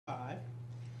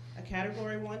A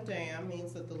Category 1 dam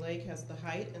means that the lake has the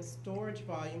height and storage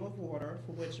volume of water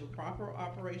for which improper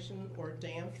operation or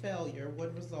dam failure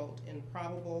would result in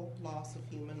probable loss of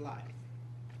human life.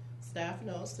 Staff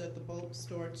notes that the boat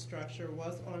storage structure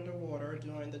was underwater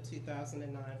during the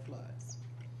 2009 floods.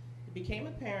 It became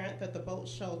apparent that the boat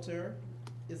shelter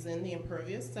is in the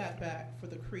impervious setback for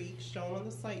the creek shown on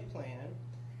the site plan,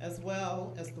 as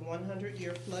well as the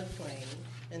 100-year floodplain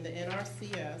in the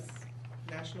NRCS,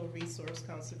 National Resource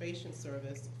Conservation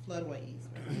Service, floodway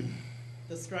easement.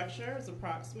 The structure is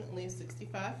approximately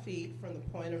 65 feet from the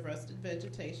point of rested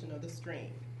vegetation of the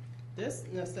stream. This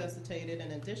necessitated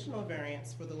an additional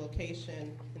variance for the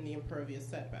location in the impervious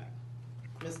setback.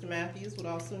 Mr. Matthews would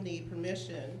also need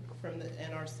permission from the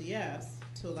NRCS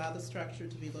to allow the structure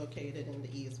to be located in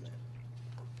the easement.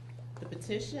 The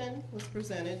petition was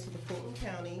presented to the Fulton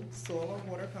County Soil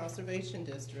and Water Conservation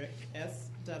District,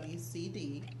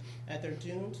 SWCD, at their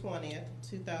June 20th,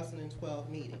 2012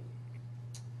 meeting.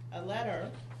 A letter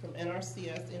from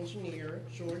NRCS engineer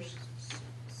George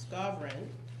Scovrin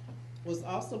was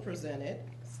also presented,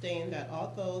 stating that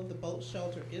although the boat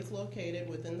shelter is located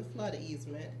within the flood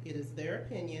easement, it is their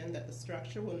opinion that the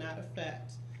structure will not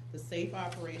affect the safe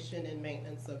operation and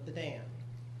maintenance of the dam.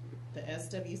 The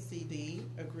SWCD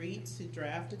agreed to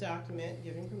draft a document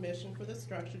giving permission for the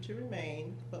structure to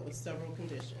remain, but with several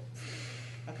conditions.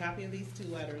 A copy of these two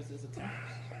letters is attached.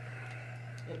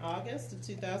 In August of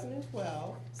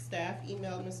 2012, staff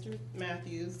emailed Mr.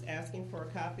 Matthews asking for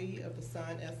a copy of the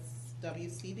signed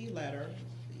SWCD letter,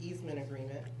 the easement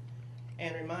agreement,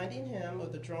 and reminding him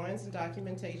of the drawings and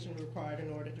documentation required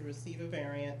in order to receive a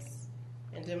variance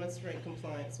and demonstrate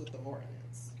compliance with the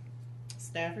ordinance.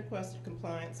 Staff requested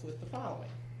compliance with the following: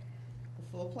 the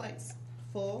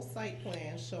full site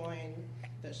plan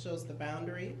that shows the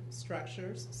boundary,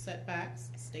 structures, setbacks,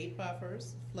 state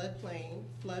buffers, floodplain,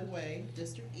 floodway,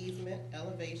 district easement,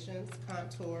 elevations,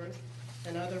 contours,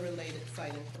 and other related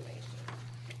site information.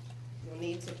 You'll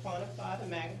need to quantify the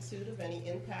magnitude of any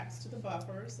impacts to the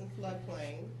buffers and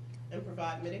floodplain and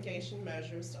provide mitigation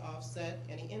measures to offset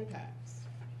any impacts.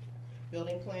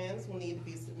 Building plans will need to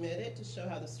be submitted to show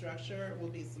how the structure will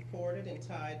be supported and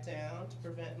tied down to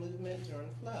prevent movement during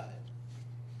flood.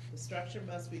 The structure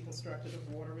must be constructed of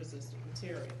water-resistant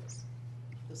materials.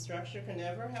 The structure can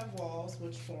never have walls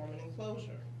which form an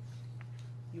enclosure.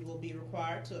 You will be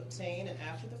required to obtain an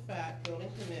after-the-fact building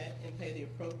permit and pay the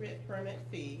appropriate permit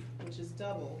fee, which is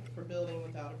double for building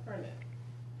without a permit.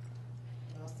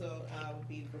 Also, will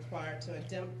be required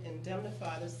to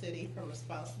indemnify the city from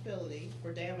responsibility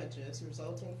for damages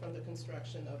resulting from the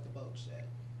construction of the boat shed.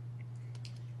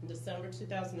 In December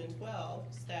 2012,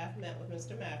 staff met with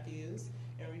Mr. Matthews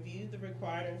and reviewed the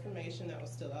required information that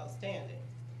was still outstanding.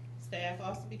 Staff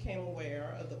also became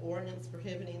aware of the ordinance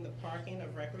prohibiting the parking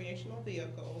of recreational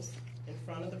vehicles in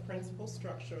front of the principal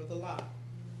structure of the lot.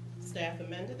 Staff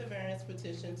amended the variance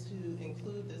petition to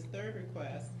include this third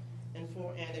request and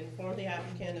informed the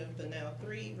applicant of the now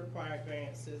 3 required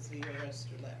variances via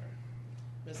registered letter.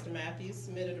 Mr. Matthews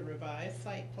submitted a revised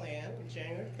site plan on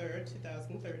January 3rd,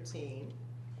 2013.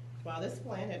 While this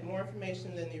plan had more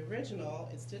information than the original,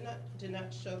 it did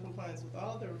not show compliance with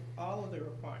all of the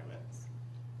requirements.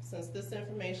 Since this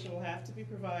information will have to be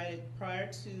provided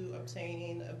prior to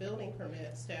obtaining a building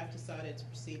permit, staff decided to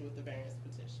proceed with the variance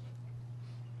petition.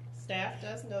 Staff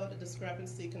does note a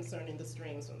discrepancy concerning the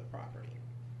streams on the property.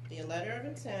 The letter of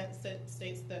intent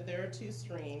states that there are 2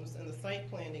 streams, and the site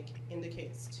plan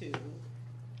indicates 2,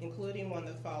 including one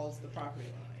that follows the property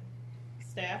line.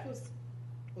 Staff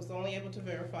was only able to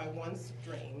verify one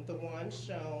stream, the one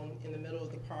shown in the middle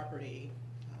of the property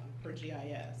per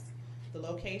GIS. The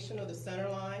location of the center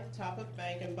line, top-up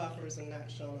bank, and buffers are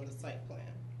not shown on the site plan.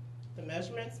 The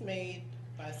measurements made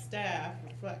by staff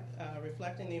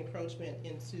reflecting the encroachment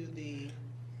into the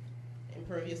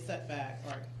impervious setback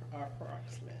are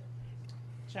approximate.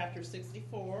 Chapter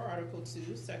 64, Article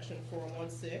 2, Section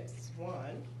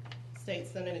 416(1)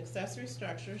 states that an accessory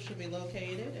structure should be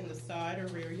located in the side or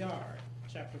rear yard.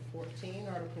 Chapter 14,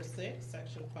 Article 6,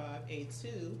 Section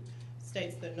 5A2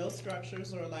 states that no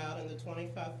structures are allowed in the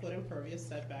 25-foot impervious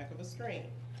setback of a stream.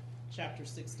 Chapter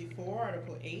 64,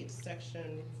 Article 8,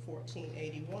 Section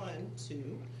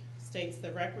 1481(2) states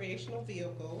that recreational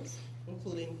vehicles,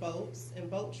 including boats and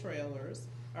boat trailers,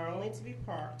 are only to be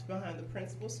parked behind the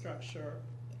principal structure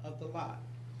of the lot.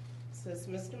 Since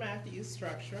Mr. Matthews'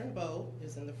 structure and boat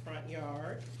is in the front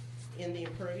yard, in the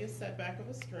impervious setback of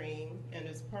a stream, and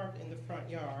is parked in the front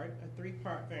yard, a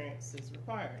 3-part variance is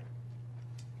required.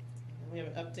 And we have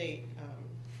an update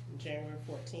January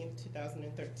 14th,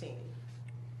 2013.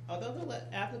 Although the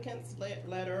applicant's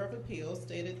letter of appeal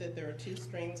stated that there are 2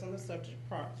 streams on the subject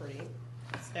property,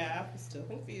 staff is still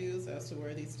confused as to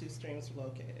where these 2 streams are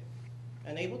located.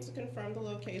 Unable to confirm the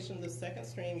location of the second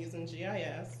stream using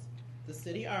GIS, the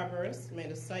city arborist made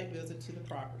a site visit to the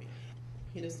property.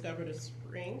 He discovered a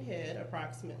spring head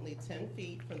approximately 10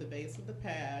 feet from the base of the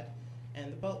pad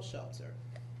and the boat shelter.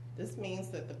 This means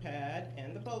that the pad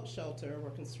and the boat shelter were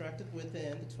constructed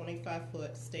within the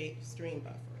 25-foot state stream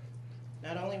buffer.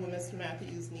 Not only will Mr.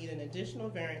 Matthews need an additional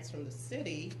variance from the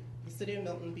City of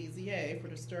Milton BZA for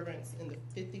disturbance in the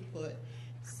 50-foot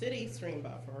city stream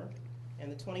buffer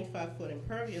and the 25-foot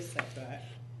impervious setback,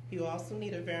 he will also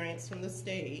need a variance from the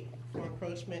state for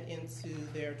encroachment into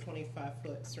their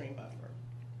 25-foot stream buffer.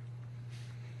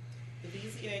 The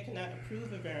BZA cannot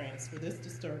approve a variance for this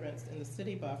disturbance in the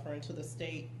city buffer until the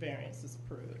state variance is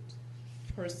approved.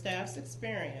 Per staff's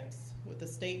experience with the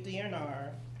state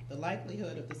DNR, the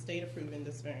likelihood of the state approving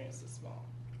this variance is small.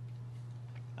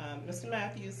 Mr.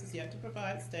 Matthews has yet to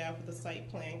provide staff with a site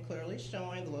plan clearly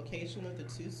showing the location of the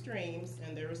 2 streams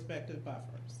and their respective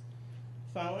buffers.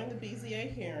 Following the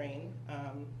BZA hearing,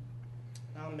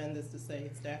 I'll amend this to say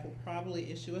staff will probably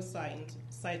issue a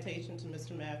citation to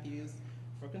Mr. Matthews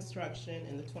for construction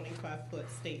in the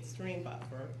 25-foot state stream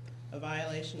buffer, a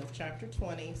violation of Chapter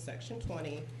 20, Section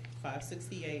 20,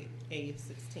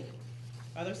 568A16.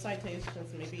 Other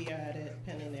citations may be added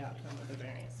pending the outcome of the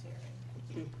variance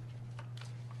hearing.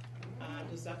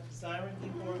 Design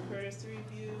Review Board Courtesy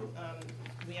Review.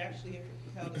 We actually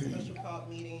held a special call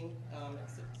meeting at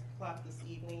 6 o'clock this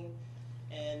evening,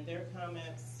 and their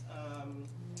comments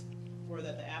were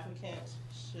that the applicant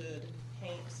should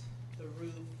paint the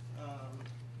roof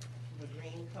the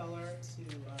green color to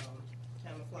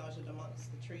camouflage it amongst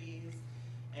the trees,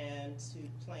 and to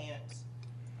plant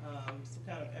some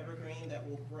kind of evergreen that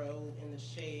will grow in the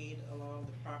shade along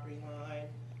the property line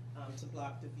to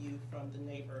block the view from the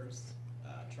neighbor's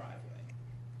driveway.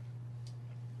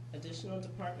 Additional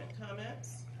department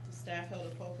comments. The staff held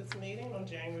a focus meeting on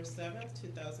January 7th,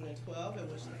 2012, in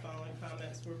which the following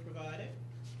comments were provided.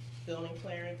 Building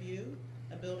plan review.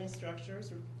 A building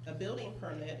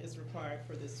permit is required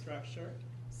for this structure.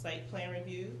 Site plan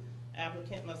review.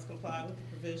 Applicant must comply with the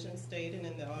provisions stated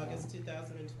in the August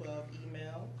 2012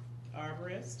 email.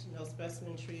 Arborist. No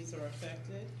specimen trees are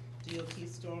affected. DOT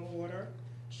stormwater.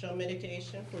 Show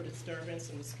mitigation for disturbance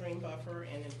in the stream buffer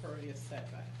and impervious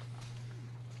setback.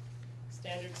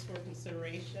 Standards for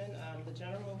consideration. The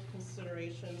general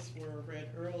considerations were read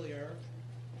earlier,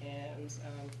 and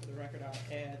for the record, I'll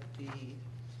add the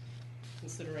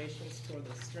considerations for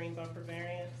the stream buffer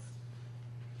variance.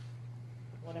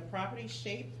 When a property's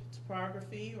shape,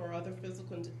 topography, or other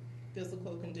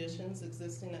physical conditions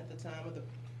existing at the time of the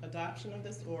adoption of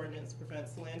this ordinance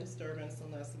prevents land disturbance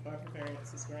unless the buffer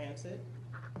variance is granted.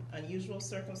 Unusual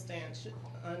circumstances,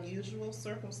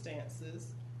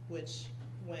 which,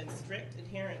 when strict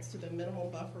adherence to the minimal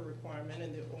buffer requirement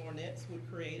in the ordinance, would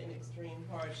create an extreme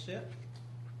hardship.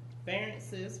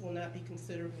 Variances will not be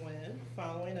considered when,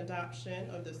 following adoption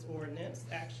of this ordinance,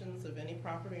 actions of any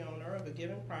property owner of a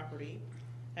given property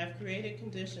have created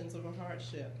conditions of a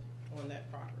hardship on that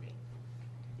property.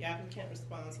 The applicant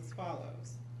responds as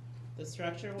follows. The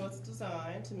structure was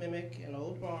designed to mimic an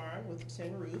old barn with a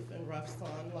tin roof and rough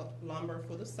sawn lumber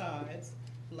for the sides,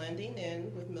 blending in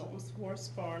with Milton's horse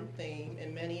farm theme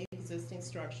and many existing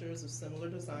structures of similar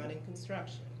design and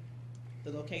construction.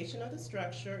 The location of the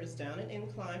structure is down an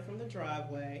incline from the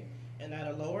driveway and at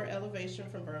a lower elevation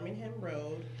from Birmingham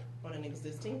Road on an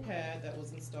existing pad that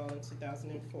was installed in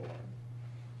 2004.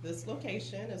 This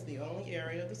location is the only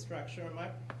area of the structure on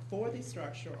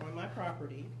my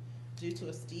property due to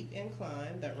a steep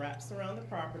incline that wraps around the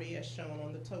property as shown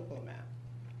on the topo map.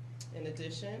 In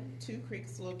addition, 2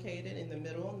 creeks located in the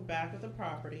middle and back of the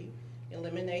property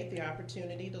eliminate the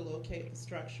opportunity to locate the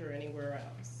structure anywhere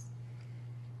else.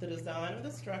 The design of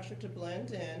the structure to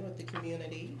blend in with the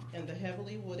community and the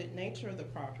heavily wooded nature of the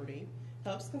property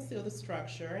helps conceal the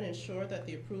structure and ensure that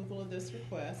the approval of this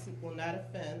request will not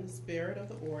offend the spirit of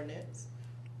the ordinance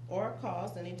or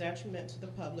cause any detriment to the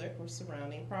public or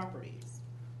surrounding properties.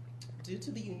 Due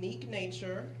to the unique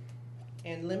nature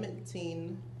and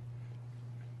limiting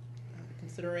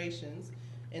considerations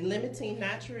and limiting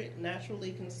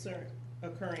naturally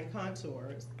occurring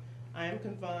contours, I am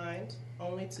confined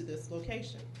only to this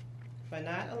location. By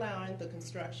not allowing the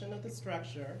construction of the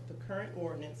structure, the current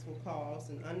ordinance will cause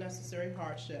an unnecessary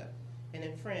hardship and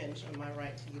infringe on my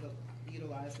right to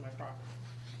utilize my property.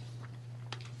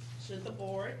 Should the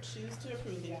board choose to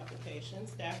approve the application,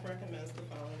 staff recommends the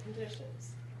following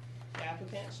conditions. The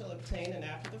applicant shall obtain an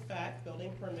after-the-fact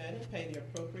building permit and pay the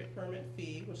appropriate permit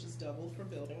fee, which is doubled for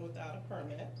building without a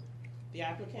permit. The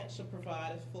applicant shall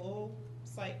provide a full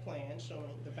site plan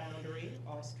showing the boundary,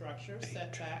 all structures,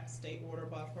 setbacks, state water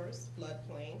buffers,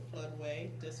 floodplain, floodway,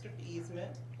 district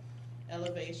easement,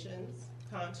 elevations,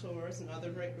 contours, and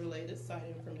other related site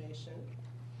information.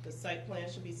 The site plan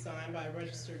should be signed by a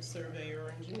registered surveyor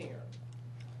or engineer.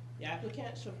 The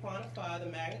applicant shall quantify the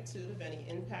magnitude of any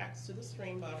impacts to the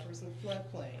stream buffers and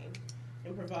floodplain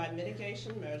and provide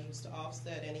mitigation measures to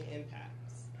offset any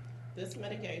impacts. This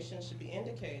mitigation should be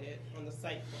indicated on the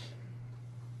site plan.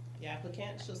 The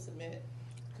applicant shall submit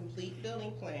complete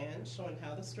building plans showing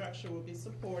how the structure will be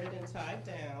supported and tied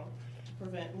down to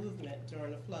prevent movement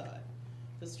during a flood.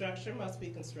 The structure must be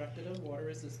constructed of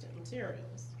water-resistant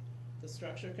materials. The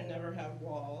structure can never have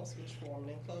walls which form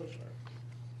an enclosure.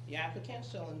 The applicant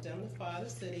shall indemnify the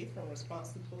city from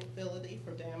responsibility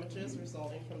for damages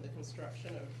resulting from the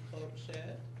construction of a boat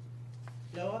shed.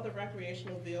 No other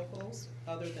recreational vehicles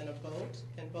other than a boat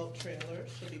and boat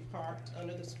trailers should be parked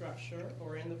under the structure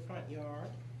or in the front yard.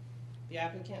 The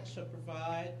applicant shall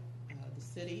provide the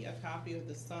city a copy of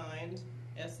the signed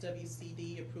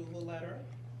SWCD approval letter.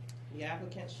 The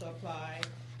applicant shall apply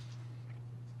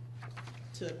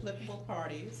to applicable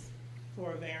parties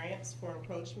for a variance for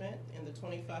encroachment in the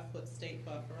 25-foot state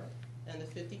buffer and the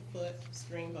 50-foot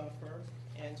stream buffer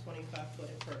and 25-foot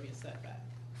impervious setback.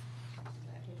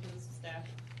 That concludes the staff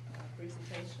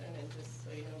presentation, and just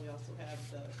so you know, we also have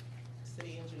the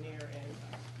city engineer and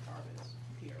Harvard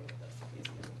here with us in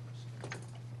case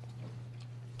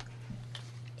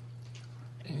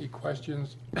you have any questions. Any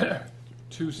questions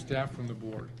to staff from the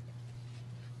board?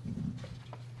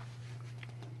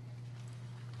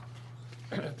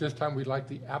 At this time, we'd like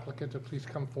the applicant to please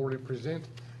come forward and present.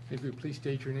 If you please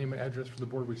state your name and address for the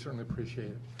board, we certainly appreciate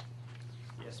it.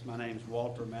 Yes, my name is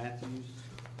Walter Matthews.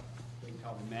 You can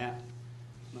call me Matt.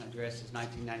 My address is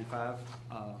 1995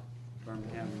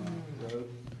 Birmingham Road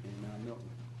in Milton.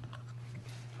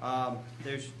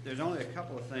 There's only a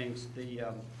couple of things. The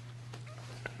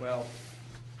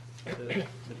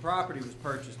property was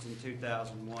purchased in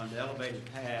 2001. The elevated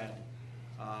pad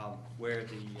where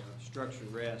the structure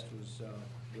rest was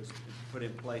put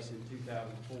in place in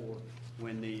 2004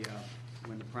 when the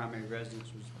primary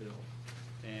residence was built.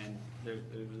 And there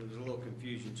was a little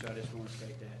confusion, so I just want to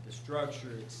state that. The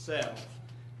structure itself,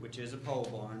 which is a pole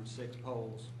barn, 6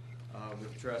 poles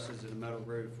with trusses and a metal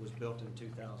roof, was built in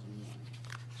 2001.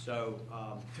 So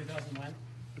 2001?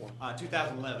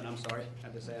 2011, I'm sorry. I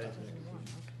just added to the confusion.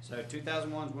 So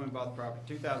 2001 is when we bought the property.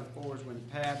 2004 is when the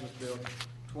pad was built.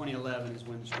 2011 is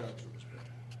when the structure was built.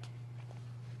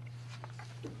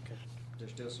 Okay.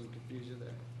 There's still some confusion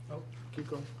there. Oh, keep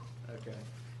going. Okay.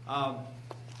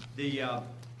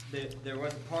 There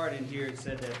was a part in here that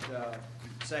said that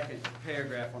second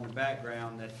paragraph on the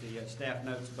background that the staff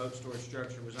notes the boat storage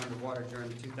structure was underwater during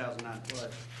the 2009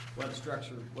 flood. Well, the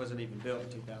structure wasn't even built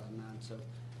in 2009, so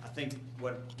I think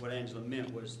what Angela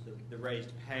meant was the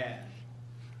raised pad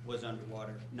was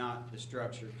underwater, not the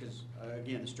structure, because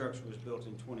again, the structure was built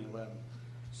in 2011.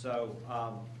 So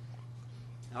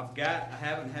I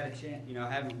haven't had a chance, I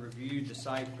haven't reviewed the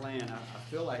site plan. I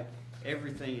feel like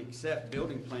everything except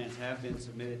building plans have been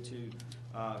submitted to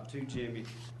Jimmy,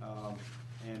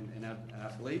 and I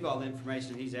believe all the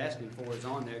information he's asking for is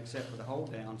on there except for the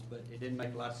hold downs, but it didn't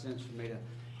make a lot of sense for me to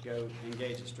go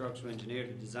engage a structural engineer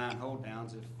to design hold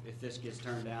downs if this gets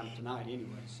turned down tonight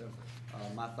anyway. So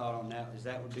my thought on that is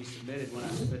that would be submitted when I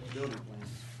submit the building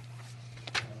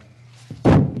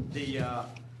plans.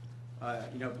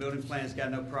 Building plans got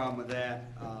no problem with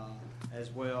that as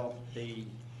well. The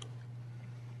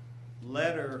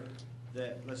letter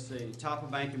that, let's see, top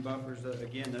of banking buffers,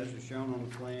 again, those are shown on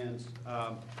the plans.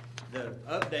 The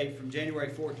update from January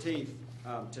 14th,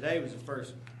 today was the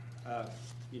first, I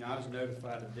was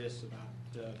notified of this about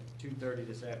 2:30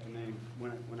 this afternoon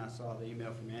when I saw the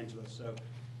email from Angela. So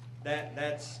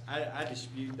I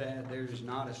dispute that. There's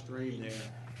not a stream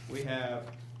there. We have,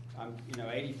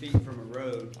 80 feet from a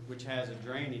road which has a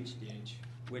drainage ditch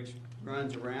which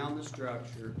runs around the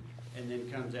structure and then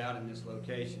comes out in this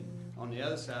location. On the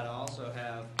other side, I also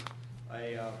have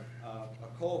a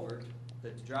culvert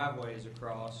that the driveway is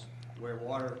across where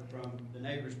water from the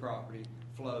neighbor's property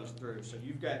flows through. So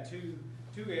you've got two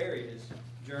areas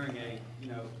during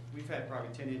we've had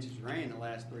probably 10 inches of rain in the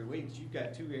last 3 weeks. You've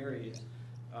got 2 areas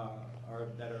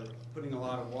that are putting a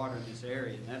lot of water in this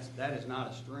area, and that is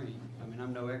not a stream. I mean,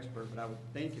 I'm no expert, but I would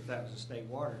think if that was a state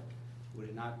water, would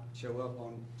it not show up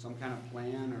on some kind of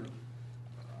plan or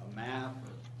a map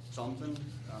or something?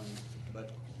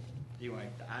 But anyway,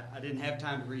 I didn't have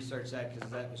time to research that because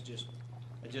that was just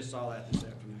I just saw that this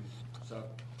afternoon. So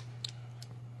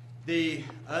the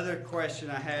other question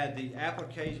I had, the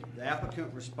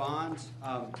applicant responds,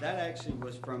 that actually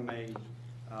was from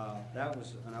that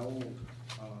was an old,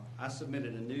 I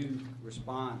submitted a new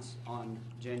response on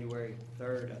January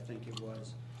 3rd, I think it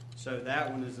was. So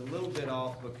that one is a little bit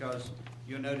off because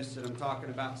you'll notice that I'm talking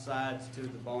about sides to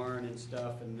the barn and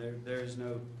stuff, and there's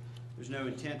no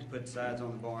intent to put sides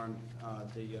on the barn.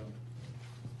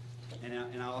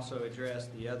 And I also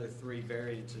addressed the other 3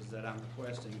 variances that I'm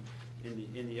requesting in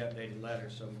the updated letter.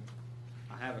 So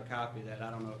I have a copy of that. I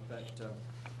don't know if that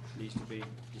needs to be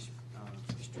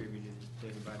distributed to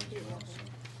everybody as well. So.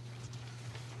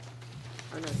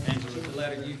 Angela, the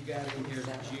letter you've got in here is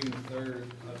June 3rd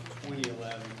of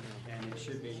 2011, and it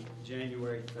should be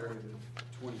January 3rd of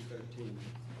 2013.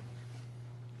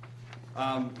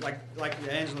 Like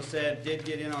Angela said, did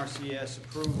get NRCS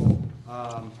approval.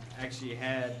 Actually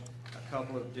had a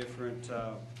couple of different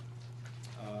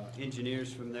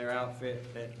engineers from their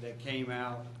outfit that came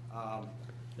out.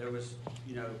 There was,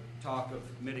 talk of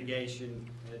mitigation.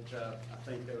 I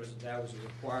think that was a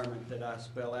requirement that I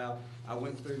spell out. I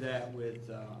went through that with,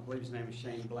 I believe his name is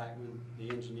Shane Blackman, the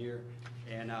engineer,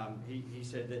 and he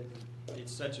said that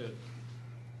it's such a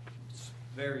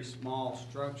very small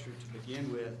structure to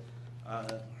begin with.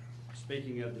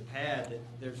 Speaking of the pad, that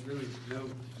there's really no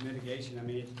mitigation. I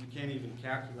mean, you can't even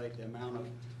calculate the amount of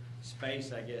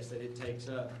space, I guess, that it takes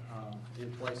up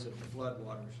in place of the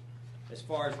floodwaters. As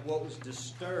far as what was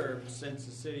disturbed since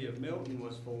the city of Milton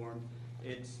was formed,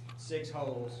 it's 6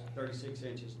 holes, 36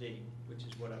 inches deep, which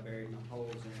is what I buried my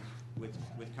holes in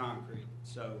with concrete.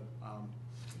 So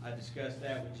I discussed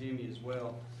that with Jimmy as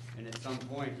well, and at some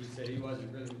point he said he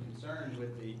wasn't really concerned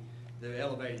with the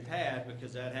elevated pad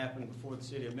because that happened before the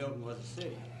city of Milton was a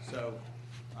city. So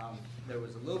there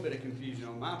was a little bit of confusion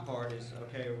on my part is,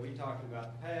 okay, are we talking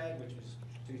about the pad, which was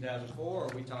 2004, or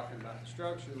are we talking about the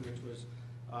structure, which was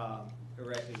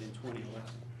erected in 2011?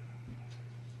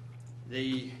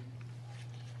 The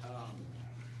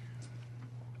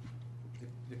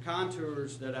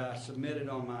contours that I submitted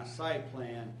on my site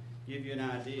plan give you an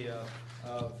idea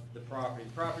of the property.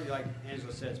 The property, like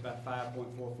Angela said, is about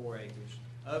 5.44 acres.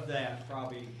 Of that,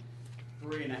 probably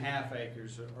 3.5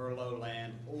 acres are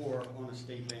lowland or on a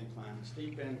steep incline. The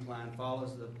steep incline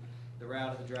follows the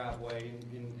route of the driveway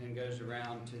and goes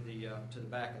around to the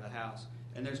back of the house.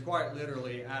 And there's quite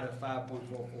literally, out of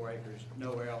 5.44 acres,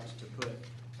 nowhere else to put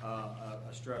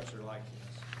a structure like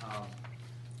this.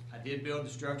 I did build the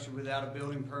structure without a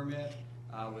building permit.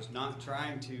 I was not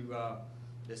trying to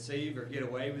deceive or get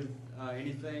away with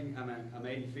anything. I'm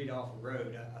 80 feet off the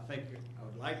road. I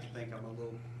would like to think I'm a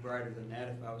little brighter than that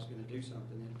if I was going to do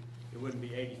something. It wouldn't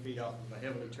be 80 feet off of a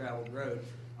heavily traveled road.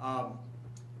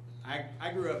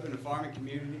 I grew up in a farming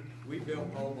community. We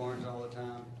built pole barns all the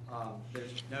time.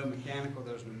 There's no mechanical,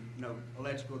 there's no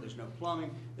electrical, there's no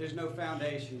plumbing, there's no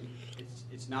foundation.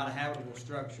 It's not a habitable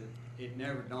structure. It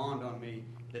never dawned on me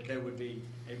that there would be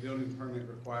a building permit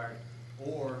required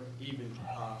or even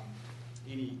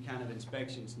any kind of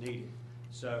inspections needed.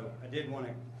 So I did want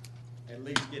to at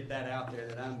least get that out there,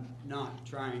 that I'm not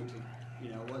trying to,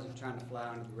 wasn't trying to fly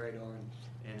under the radar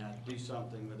and do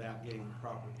something without getting the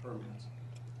proper permits.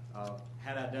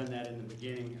 Had I done that in the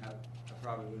beginning, I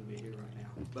probably wouldn't be here right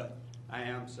now, but I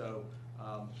am. So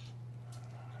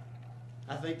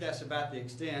I think that's about the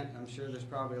extent. I'm sure there's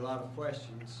probably a lot of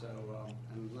questions, so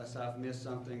unless I've missed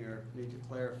something or need to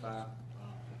clarify,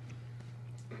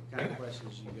 what kind of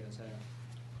questions you guys have?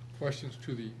 Questions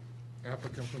to the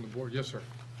applicant from the board? Yes, sir.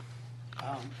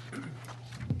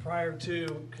 Prior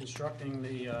to constructing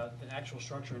the actual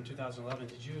structure in 2011,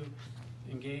 did you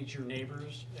engage your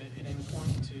neighbors at any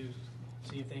point to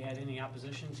see if they had any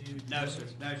opposition to? No, sir.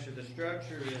 No, sir. The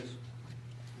structure is,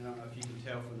 I don't know if you can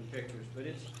tell from the pictures, but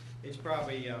it's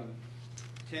probably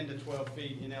 10 to 12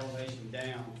 feet in elevation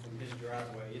down from his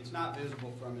driveway. It's not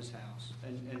visible from his house,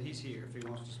 and he's here if he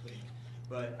wants to speak.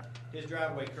 But his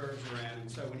driveway curves around,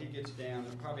 and so when he gets down,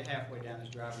 probably halfway down his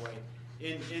driveway,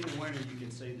 in the winter you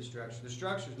can see the structure. The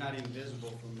structure is not even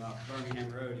visible from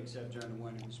Birmingham Road except during the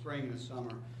winter. In the spring and the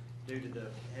summer, due to the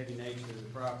heavy nature of the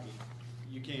property,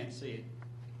 you can't see it.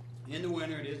 In the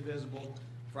winter, it is visible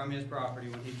from his property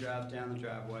when he drives down the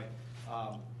driveway.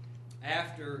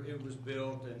 After it was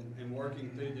built and working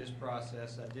through this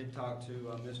process, I did talk to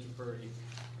Mr. Purdy,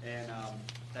 and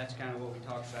that's kind of what we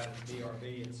talked about at the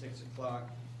BRB at 6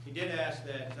 o'clock. He did ask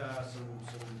that some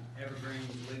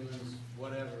evergreens, leaves,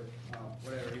 whatever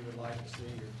he would like to see,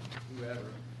 or whoever,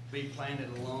 be planted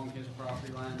along his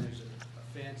property line. There's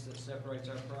a fence that separates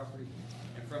our property,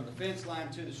 and from the fence line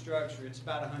to the structure, it's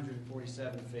about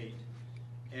 147 feet.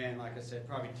 and like I said,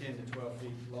 probably 10 to 12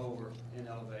 feet lower in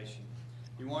elevation.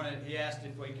 He asked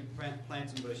if we could plant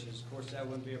some bushes. Of course, that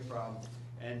wouldn't be a problem.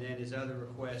 And then his other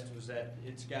request was that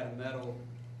it's got a metal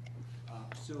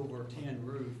silver tin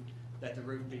roof, that the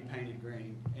roof be painted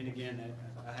green. And again,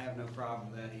 I have no problem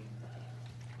with that either.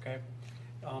 Okay.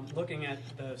 Looking at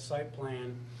the site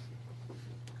plan,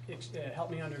 help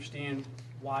me understand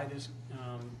why this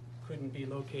couldn't be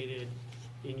located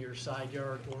in your side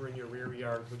yard or in your rear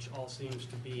yard, which all seems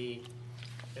to be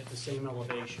at the same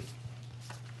elevation.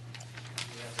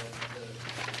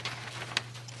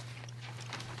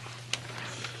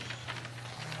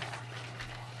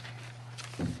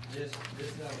 This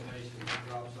elevation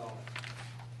drops off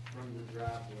from the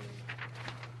driveway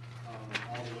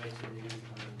all the way to the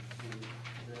incline. And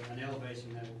an elevation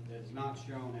that is not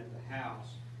shown at the house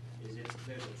is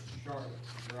there's a sharp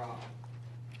drop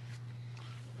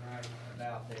right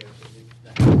about there. So the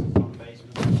house is on the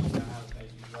basement, the basement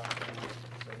drops down.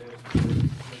 So there's a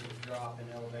drop in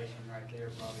elevation right there,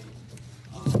 probably,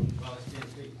 well, it's 10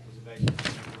 feet, because the basement is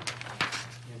 10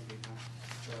 feet high.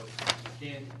 So you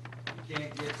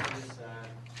can't get to this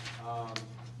side,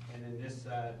 and then this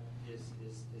side is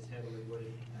heavily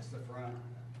wooded. That's the front,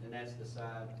 and that's the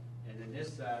side, and then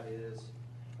this side is,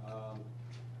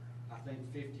 I think,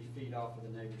 50 feet off of the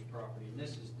neighbor's property, and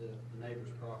this is the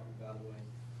neighbor's property, by the way,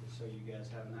 just so you guys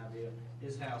have an idea.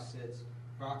 His house sits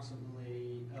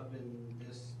approximately up in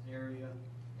this area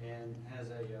and has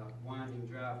a winding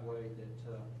driveway that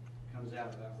comes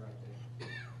out about right there.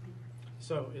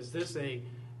 So is this a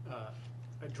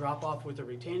drop off with a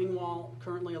retaining wall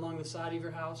currently along the side of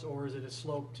your house, or is it a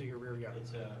slope to your rear yard?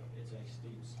 It's a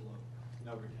steep slope,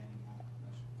 no retaining wall. No,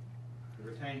 sir. The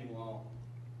retaining wall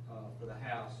for the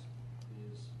house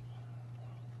is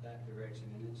that direction,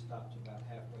 and it stops about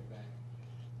halfway back,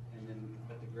 and then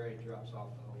but the grade drops off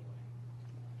the whole way.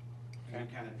 And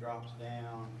it kind of drops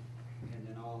down, and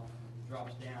then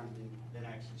drops down, and then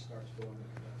actually starts going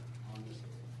on this area.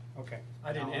 Okay.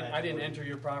 I didn't enter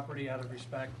your property out of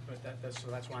respect, but that's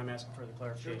why I'm asking for the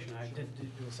clarification. Sure. I did do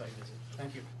a site visit.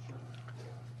 Thank you.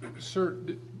 Sir,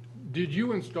 did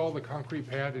you install the concrete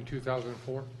pad in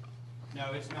 2004?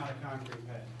 No, it's not a concrete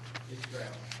pad. It's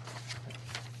gravel.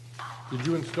 Did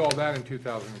you install that in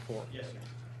 2004? Yes, sir.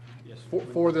 Yes, sir.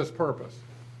 For this purpose?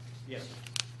 Yes, sir.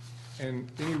 And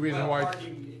any reason Well, why?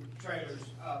 parking trailers.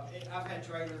 I've had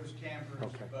trailers, campers,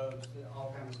 Okay. boats,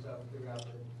 all kinds of stuff throughout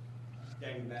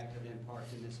dating back to them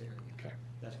parked in this area. Okay,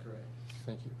 That's correct.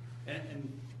 thank you.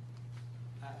 And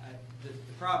the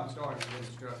problem started when the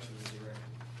structure was erected,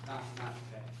 not the pad.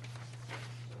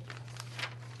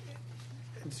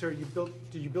 And sir,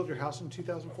 did you build your house in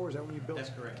 2004? Is that when you built? That's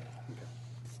correct. Okay.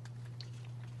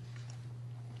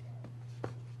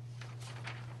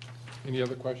 Any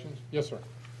other questions? Yes, sir.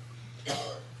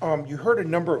 You heard a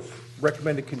number of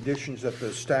recommended conditions that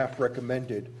the staff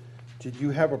recommended. Did you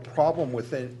have a problem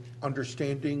with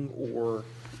understanding or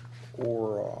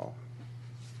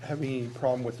having any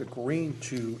problem with agreeing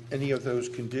to any of those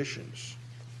conditions?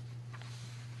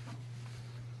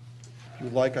 If you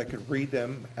like, I could read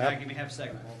them. Give me half a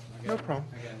second, Walt. I got No it. problem.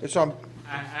 I got it. It's on,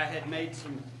 I had made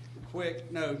some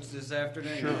quick notes this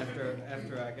afternoon Sure.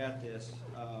 after I got this.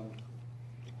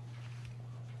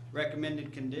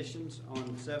 Recommended conditions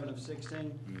on 7 of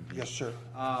 16. yes, sir.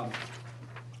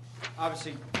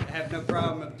 Obviously, have no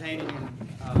problem obtaining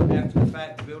after the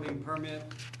fact building permit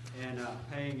and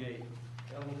paying a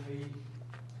double fee.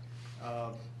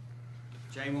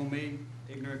 Shame on me,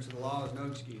 ignorance of the law is no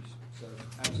excuse, so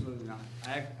absolutely not.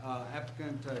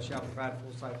 Applicant shall provide a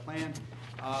full site plan.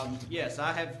 Yes,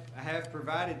 I have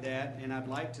provided that, and I'd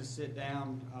like to sit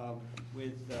down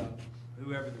with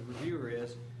whoever the reviewer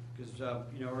is, because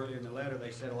earlier in the letter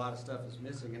they said a lot of stuff is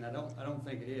missing, and I don't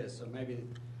think it is. So maybe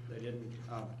they didn't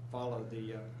follow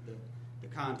the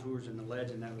contours and the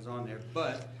legend that was on there.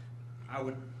 But I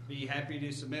would be happy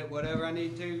to submit whatever I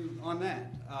need to on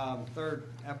that. Third,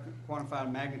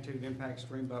 quantified magnitude of impact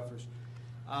stream buffers.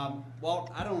 Walt,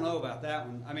 I don't know about that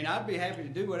one. I mean, I'd be happy to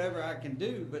do whatever I can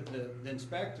do, but the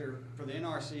inspector for the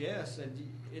NRCS said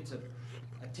it's a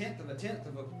tenth of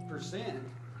a percent,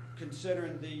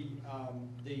 considering the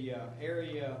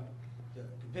area, the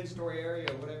compensatory area,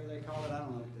 or whatever they call it. I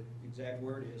don't know what the exact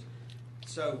word is.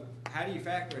 So how do you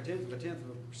factor a tenth of a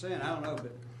percent? I don't know,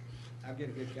 but I'll get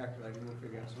a good calculator and we'll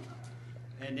figure out something.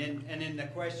 And then the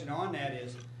question on that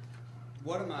is,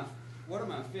 what am I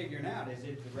figuring out? Is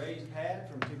it the raised pad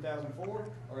from 2004,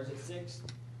 or is it 6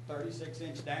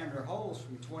 36-inch diameter holes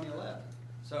from 2011?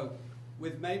 So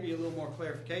with maybe a little more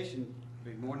clarification,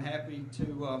 I'd be more than happy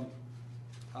to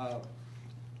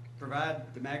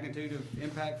provide the magnitude of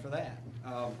impact for that.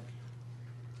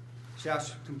 shall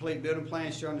complete building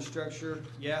plans showing the structure.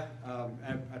 Yeah,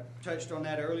 I touched on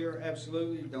that earlier,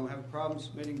 absolutely. Don't have a problem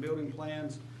submitting building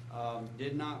plans.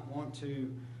 Did not want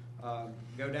to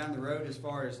go down the road as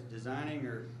far as designing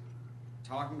or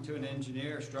talking to an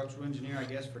engineer, a structural engineer, I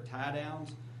guess, for tie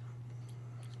downs.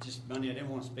 Just money I didn't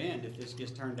want to spend if this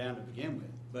gets turned down to begin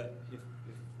with. But if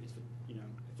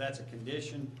that's a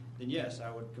condition, then yes,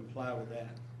 I would comply with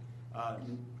that.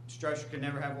 Structure can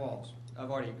never have walls. I've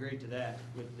already agreed to that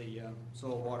with the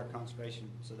soil water conservation,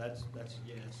 so that's a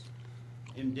yes.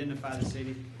 Indemnify the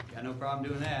city, got no problem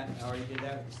doing that. I already did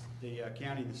that with the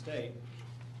county and the state.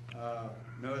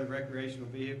 No other recreational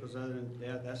vehicles other than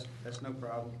that, that's no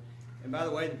problem. And by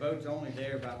the way, the boat's only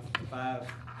there about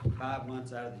five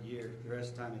months out of the year. The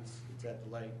rest of the time it's at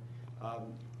the lake.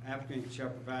 Applicant shall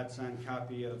provide signed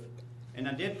copy of, and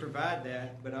I did provide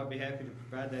that, but I'll be happy to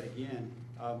provide that again.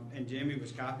 And Jimmy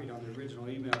was copied on the original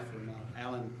email from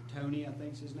Alan Tony, I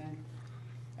think's his name.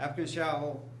 Applicant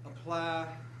shall apply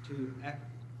to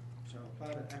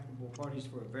applicable parties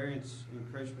for a variance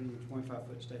encroachment in the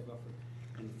 25-foot state buffer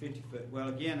and the 50-foot. Well,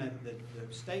 again,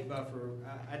 the state buffer,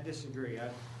 I disagree. I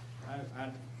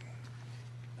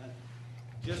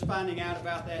just finding out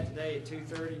about that today at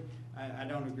 2:30, I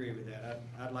don't agree with that.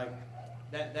 I'd like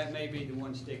that may be the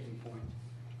one sticking point.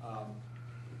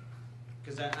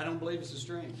 Because I don't believe it's a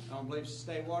stream. I don't believe it's a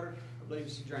state water. I believe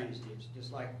it's a drainage ditch,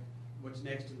 just like what's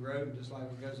next to the road, and just like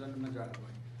what goes under my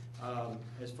driveway.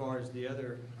 As far as the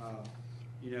other,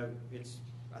 it's,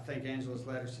 I think Angela's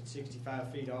letter said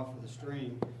 65 feet off of the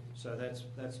stream, so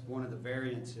that's one of the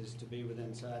variances to be within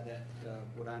inside that,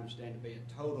 what I understand to be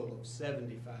a total of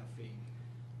 75 feet.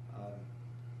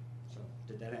 So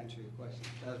did that answer your question?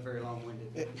 That was very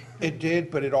long-winded. It did,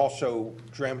 but it also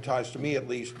dramatized, to me at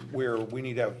least, where we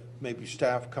need to have maybe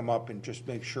staff come up and just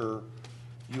make sure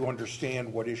you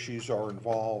understand what issues are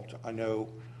involved. I know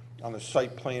on the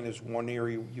site plan is one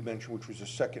area you mentioned, which was the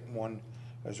second one,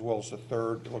 as well as the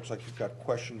third. It looks like you've got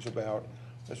questions about,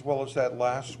 as well as that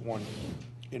last one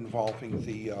involving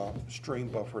the stream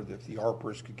buffer, that the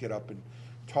arborist could get up and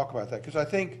talk about that. Because I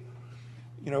think,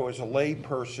 as a lay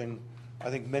person, I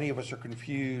think many of us are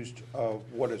confused of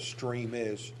what a stream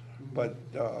is, but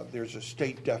there's a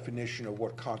state definition of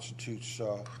what constitutes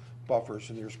buffers,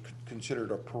 and there's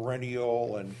considered a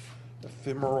perennial and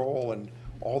ephemeral and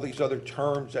all these other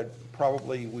terms that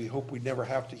probably we hope we never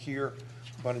have to hear,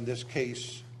 but in this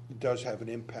case, it does have an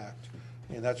impact.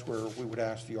 And that's where we would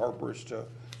ask the arborist to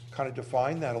kind of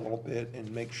define that a little bit and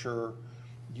make sure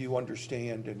you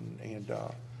understand. And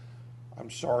I'm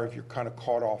sorry if you're kind of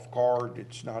caught off guard.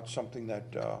 It's not something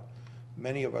that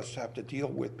many of us have to deal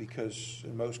with, because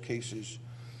in most cases,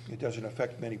 it doesn't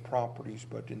affect many properties,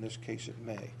 but in this case, it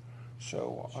may.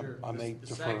 So sure. I may the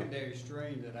defer. secondary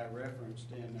stream that I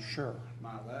referenced in Sure.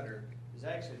 my letter is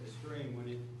actually the stream when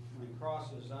it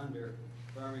crosses under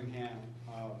Birmingham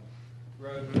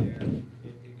Road there.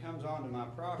 It comes onto my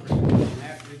property, and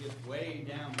after it gets way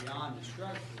down beyond the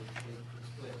structure, it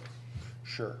splits.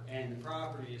 Sure. And the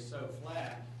property is so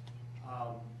flat,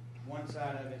 one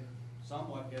side of it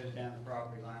somewhat goes down the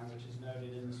property line, which is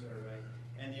noted in the survey,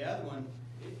 and the other one,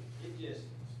 it just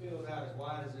spills out as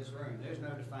wide as this room. There's no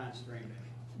defined stream there.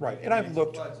 Right, and I've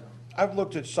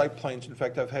looked at site plans. In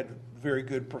fact, I've had very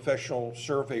good professional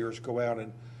surveyors go out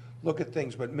and look at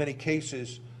things, but in many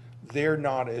cases, they're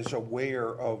not as aware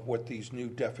of what these new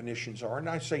definitions are. And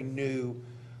I say new,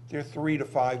 they're 3 to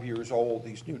 5 years old,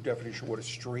 these new definitions of what a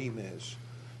stream is.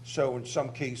 So in some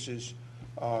cases,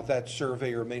 that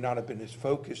surveyor may not have been as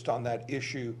focused on that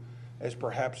issue as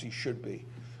perhaps he should be.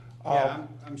 Yeah,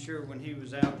 I'm sure when he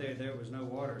was out there was no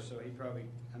water, so he probably,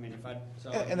 if I saw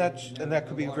it. And that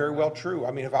could be very well true.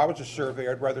 If I was a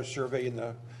surveyor, I'd rather survey in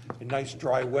nice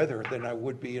dry weather than I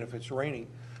would be if it's raining.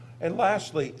 And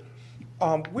lastly,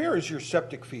 where is your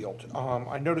septic field?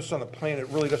 I noticed on the plan it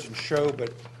really doesn't show,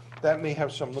 but that may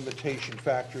have some limitation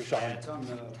factors on Yeah, it. it's on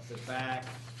the back,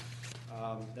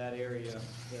 that area,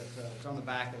 it's on the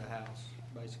back of the house,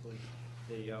 basically.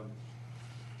 The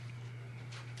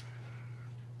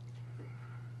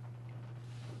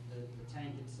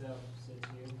tank itself sits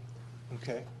here,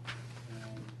 Okay.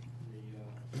 and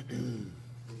the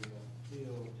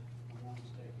field, I'm not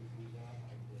mistaken, comes out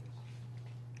like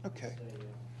this. Okay. It's a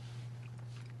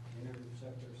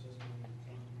interceptor system.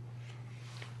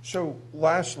 So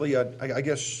lastly, I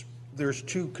guess there's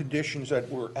two conditions that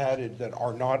were added that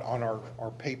are not on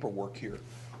our paperwork here.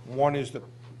 One is the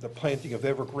planting of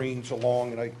evergreens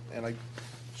along, and I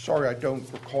sorry I don't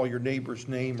recall your neighbor's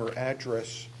name or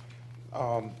address,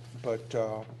 but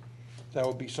that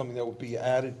would be something that would be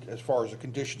added as far as the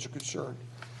conditions are concerned,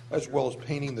 as well as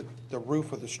painting the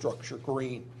roof of the structure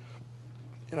green.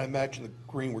 And I imagine the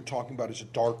green we're talking about is a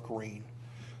dark green,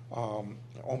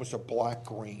 almost a black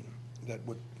green that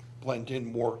would blend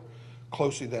in more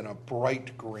closely than a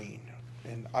bright green.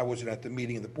 And I wasn't at the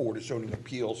meeting of the Board of Zoning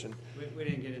Appeals, and, We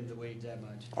didn't get into the weeds that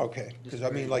much. okay, because I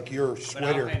mean, Just like your But I'll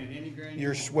sweater, paint it any green.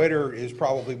 your sweater is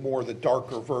probably more the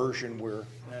darker version where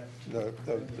That-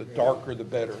 the darker the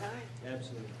better.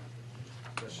 Absolutely.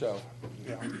 So,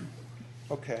 yeah,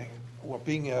 okay. Well,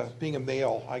 being a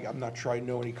male, I'm not sure I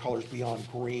know any colors beyond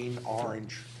green,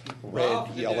 orange, Well, I'll red,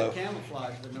 do the yellow.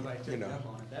 Camouflage, but nobody You took know. up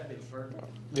on it. That'd be perfect.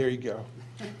 There you go.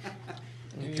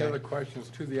 Any Okay. other questions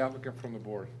to the applicant from the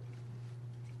board?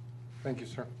 Thank you,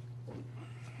 sir.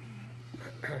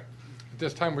 At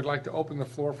this time, we'd like to open the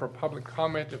floor for public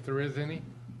comment, if there is any.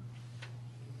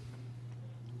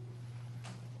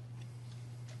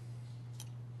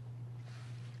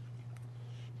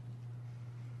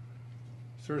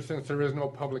 Sir, since there is no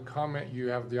public comment, you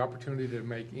have the opportunity to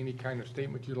make any kind of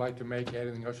statement you'd like to make.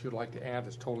 Anything else you'd like to add,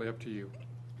 it's totally up to you.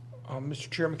 Mr.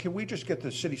 Chairman, can we just get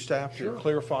the city staff to Sure.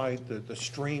 clarify the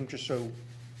stream, just so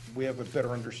we have a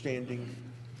better understanding?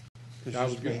 'Cause I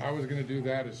was this gonna, may- I was gonna do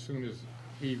that as soon as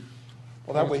he.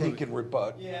 Well, that way he can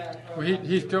rebut. Yeah. Well,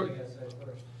 he's still,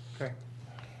 okay.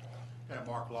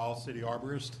 Mark Law, City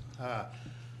Arborist.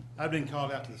 I've been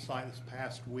called out to the site this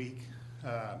past week.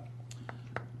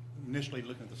 Initially,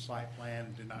 looking at the site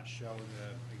plan, did not show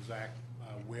the exact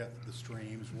width of the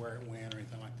streams, where it went, or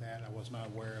anything like that. I was not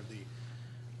aware of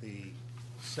the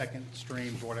second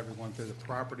streams, or whatever, going through the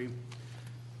property.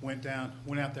 Went out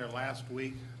there last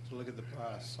week to look at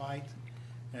the site,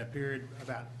 and it appeared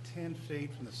about 10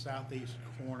 feet from the southeast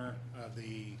corner of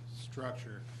the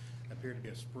structure appeared to be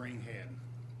a spring head.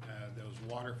 There was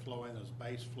water flowing, there was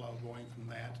base flow going from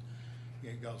that.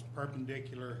 It goes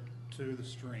perpendicular to the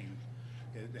stream.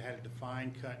 It had a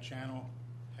defined cut channel,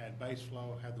 had base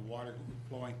flow, had the water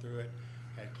flowing through it,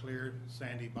 had clear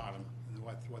sandy bottom. And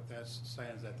what that's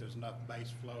saying is that there's enough base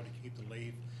flow to keep the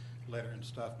leaf, litter and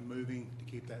stuff moving, to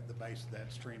keep the base of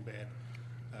that stream bed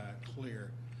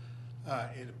clear.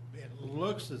 It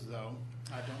looks as though,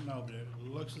 I don't know, but it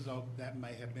looks as though that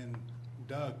may have been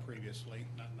dug previously.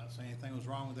 Not saying anything was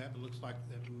wrong with that, but it looks like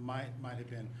it might have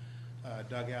been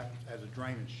dug out as a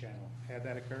drainage channel. Had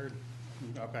that occurred?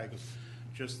 Okay, because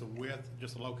just the width,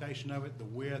 just the location of it, the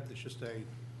width, it's just a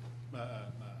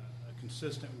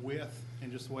consistent width,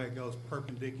 and just the way it goes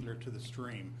perpendicular to the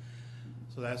stream.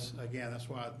 So that's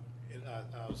why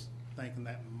I was thinking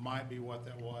that might be what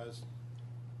that was.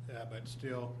 But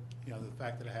still, the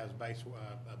fact that it has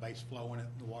base flow in it,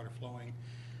 the water flowing,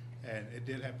 and it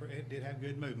did have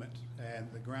good movement,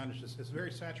 and the ground is it's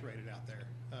very saturated out there.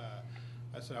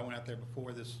 I said I went out there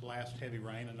before this last heavy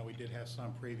rain. I know we did have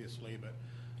some previously, but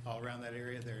all around that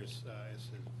area, it's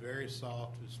very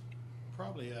soft. It's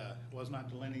probably was not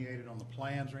delineated on the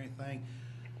plans or anything,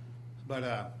 but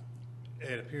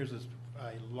it appears as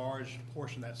a large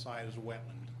portion of that site is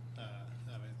wetland.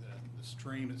 I mean, the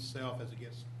stream itself, as it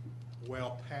gets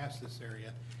well past this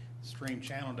area, the stream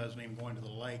channel doesn't even go into the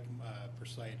lake per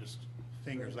se. It just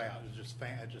fingers out. It just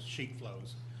sheet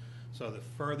flows. So the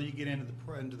further you get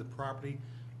into the property,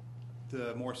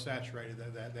 the more saturated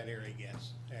that area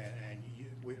gets. And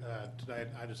today,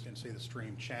 I just didn't see the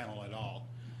stream channel at all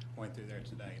going through there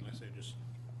today, unless it just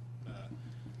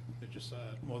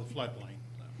more the floodplain.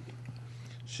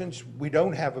 Since we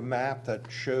don't have a map that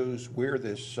shows where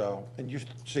this, and you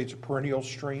say it's a perennial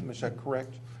stream, is that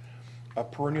correct? A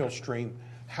perennial stream,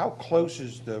 how close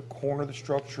is the corner of the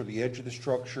structure, the edge of the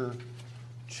structure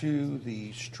to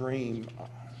the stream?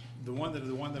 The one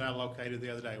that I located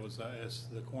the other day was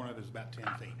the corner of it is about 10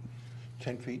 feet.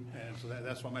 10 feet? And so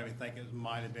that's what made me think it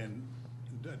might have been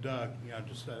dug,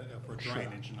 just for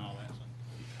drainage and all that.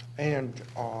 And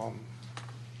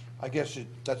I guess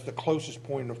that's the closest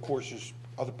point, of course, there's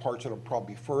other parts that are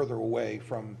probably further away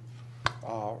from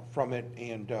it.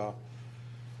 And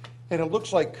it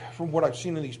looks like, from what I've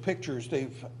seen in these pictures,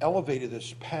 they've elevated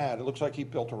this pad. It looks like he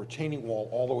built a retaining wall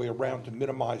all the way around to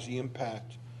minimize the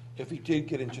impact if he did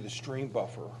get into the stream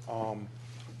buffer.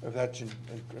 If that's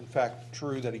in fact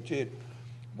true that he did.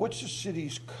 What's the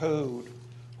city's code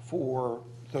for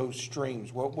those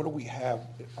streams? What do we have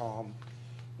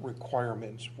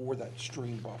requirements for that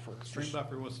stream buffer? Stream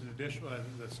buffer was an additional,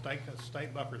 the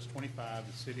state buffer is 25,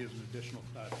 the city is an additional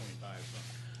 25.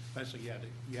 So basically,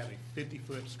 you had a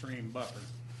 50-foot stream buffer,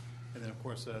 and then, of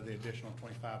course, the additional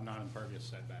 25 non-impervious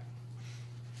setback.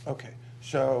 Okay,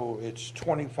 so it's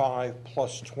 25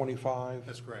 plus 25?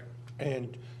 That's correct.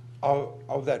 And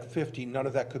of that 50, none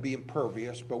of that could be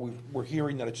impervious, but we're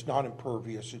hearing that it's not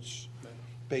impervious. It's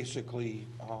basically,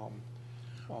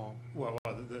 Well,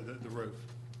 the roof.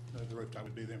 the rooftop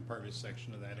would be the impervious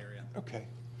section of that area. Okay.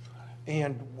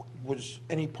 And was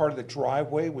any part of the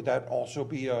driveway, would that also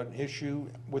be an issue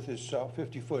with this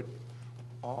 50-foot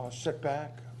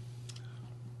setback?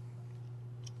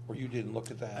 Or you didn't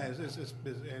look at that?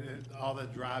 All the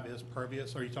drive is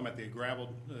pervious, or are you talking about the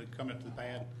gravel coming up to the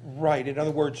pad? Right. In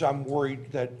other words, I'm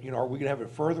worried that, are we going to have a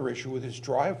further issue with his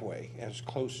driveway as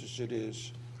close as it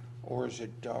is? Or is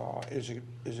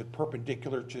it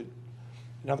perpendicular to,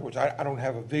 in other words, I don't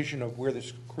have a vision of where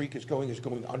this creek is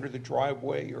going under the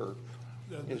driveway, or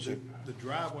is it? The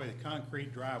driveway, the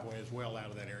concrete driveway is well out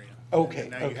of that area. Okay,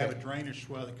 Now you have a okay. drainage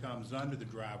swell that comes under the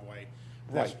driveway.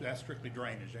 Right. That's strictly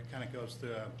drainage. That kind of goes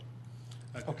to,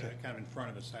 Okay. kind of in front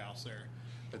of his house there.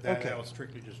 But Okay. that was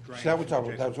strictly just drainage. So that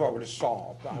was what I would have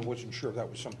solved. I wasn't sure if that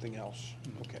was something else.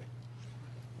 Okay.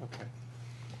 Okay.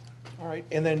 All right.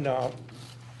 And then,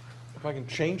 if I can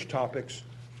change topics,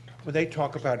 when they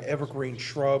talk about evergreen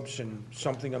shrubs and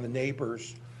something on the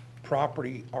neighbor's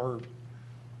property,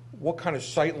 what kind of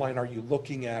sightline are you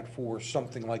looking at for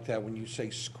something like that when you say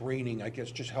screening? I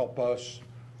guess just help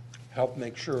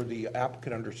make sure the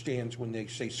applicant understands when they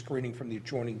say screening from the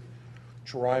adjoining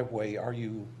driveway. Are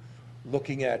you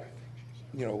looking at,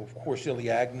 of course,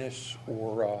 Iliagnus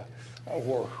or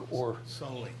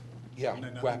Solely. yeah, No,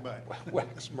 nothing but.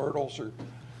 wax myrtles or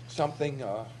something?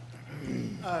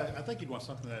 I think you'd want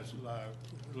something that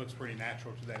looks pretty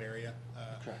natural to that area.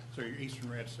 Okay. So your eastern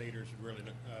red cedars would really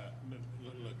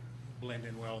blend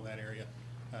in well in that area.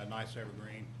 Nice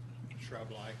evergreen,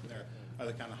 shrub-like. There are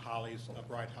other kind of hollies,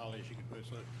 upright hollies you can put.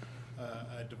 So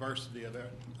a diversity of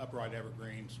upright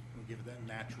evergreens will give it that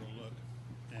natural look,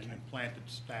 and planted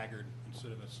staggered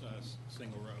instead of a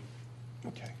single row.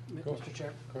 Okay. Go Mr.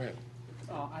 Chair, Go ahead.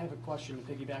 I have a question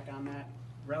to piggyback on that.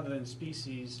 Rather than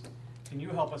species, can you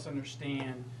help us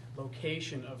understand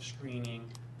location of screening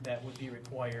that would be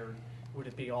required? Would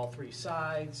it be all three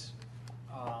sides?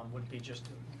 Would it be just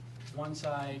one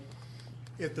side?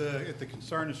 If the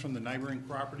concern is from the neighboring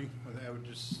property, I would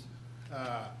just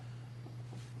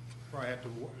probably have to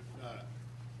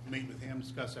meet with him,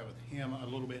 discuss that with him a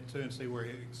little bit too, and see where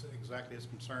exactly his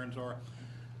concerns are.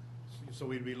 So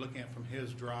we'd be looking at from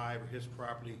his drive or his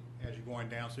property as you're going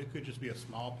down. So it could just be a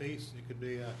small piece. It could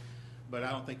be but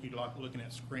I don't think you'd like looking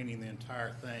at screening the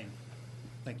entire thing.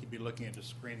 I think you'd be looking at just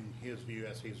screening his view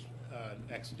as he's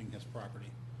exiting his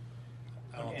property.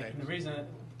 I don't Okay, think. and the reason,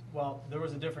 well, there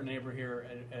was a different neighbor here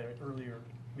at an earlier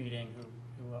meeting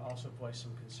who also voiced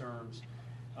some concerns.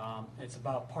 It's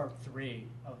about part 3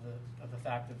 of the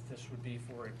fact that this would be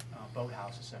for a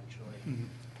boathouse essentially.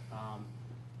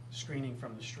 Screening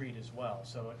from the street as well.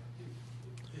 So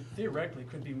it theoretically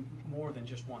could be more than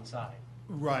just one side.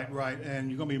 Right, and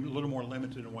you're going to be a little more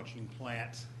limited in what you can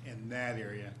plant in that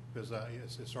area because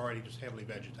it's already just heavily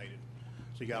vegetated.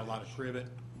 So you got a lot of privet,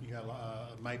 you got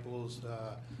maples,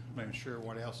 I'm not even sure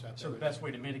what else out there. So the best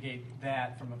way to mitigate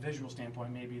that from a visual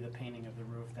standpoint may be the painting of the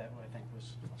roof. That I think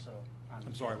was also on.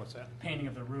 I'm sorry, what's that? Painting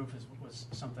of the roof was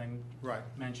something Right.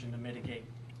 mentioned to mitigate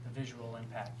the visual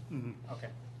impact. Mhm. Okay.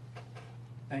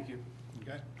 Thank you.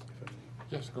 Okay.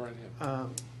 Yes, go right ahead.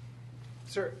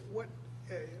 Sir,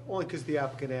 only because the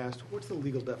applicant asked, what's the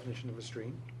legal definition of a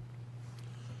stream?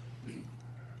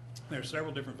 There are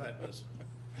several different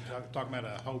talking about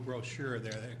a whole brochure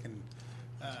there that can.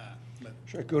 But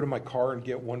Should I go to my car and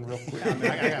get one real quick? I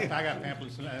mean, I got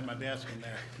pamphlets at my desk in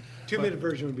there. 2-minute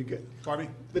version would be good. Pardon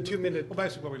me? The 2-minute. Well,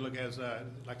 basically what we look at is,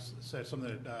 like I said, some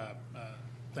of the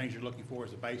things you're looking for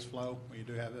is the base flow, where you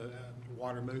do have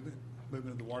water movement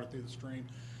of the water through the stream.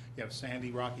 You have a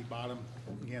sandy, rocky bottom.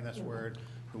 Again, that's where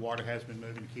the water has been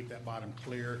moving to keep that bottom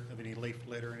clear of any leaf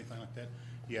litter or anything like that.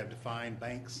 You have defined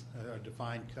banks, a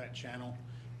defined cut channel,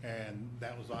 and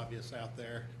that was obvious out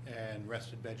there, and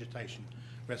rested vegetation.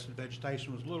 Rested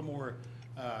vegetation was a little more,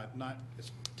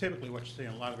 it's typically what you see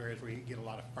in a lot of areas where you get a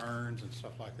lot of ferns and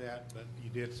stuff like that, but you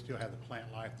did still have the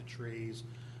plant life, the trees,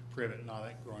 privet and all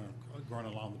that growing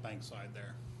along the bank side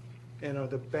there. And are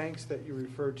the banks that you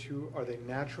refer to, are they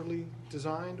naturally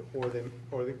designed, or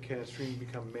can a stream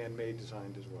become man-made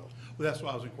designed as well? Well, that's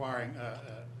what I was inquiring.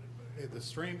 The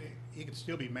stream, it could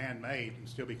still be man-made and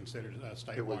still be considered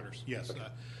state It would. waters. Yes, Okay.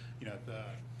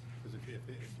 Because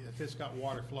if it's got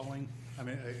water flowing, I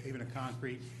mean, even a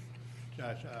concrete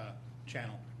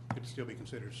channel could still be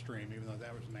considered a stream, even though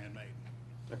that was man-made.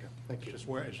 Okay, thank you.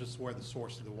 It's just where the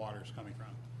source of the water is coming from.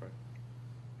 Right.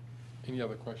 Any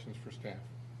other questions for staff?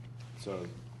 So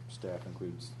staff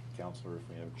includes counselor if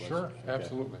we have a question? Sure, Okay.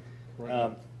 absolutely. Go right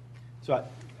ahead. So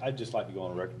I'd just like to go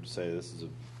on record to say this is a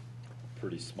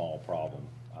pretty small problem,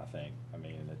 I think. I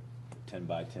mean, a 10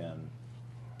 by 10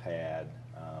 pad,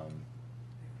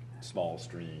 small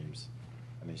streams.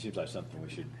 I mean, it seems like something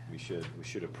we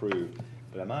should approve.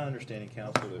 But am I understanding,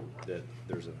 counsel, that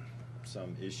there's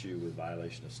some issue with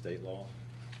violation of state law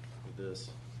with this?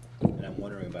 And I'm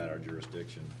wondering about our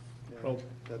jurisdiction. Yeah, Well,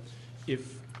 that's,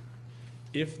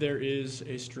 if there is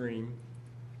a stream,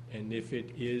 and if it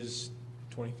is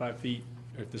 25 feet,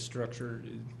 if the structure,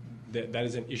 that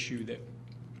is an issue that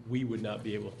we would not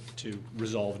be able to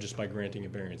resolve just by granting a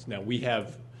variance. Now, we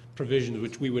have provisions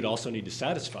which we would also need to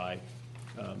satisfy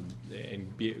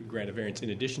and grant a variance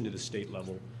in addition to the state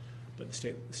level, but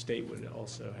the state would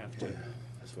also have to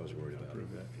That's what I was worried about. approve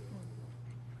that.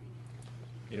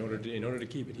 In order to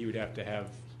keep it, he would have to have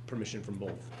permission from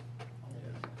both.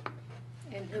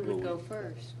 And who would go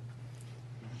first?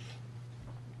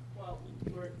 Well,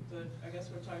 I guess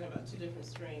we're talking about two different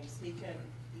streams. You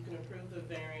can approve the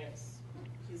variance.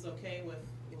 He's okay with,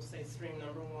 we'll say, stream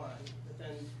number one, but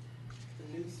then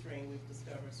the new stream we've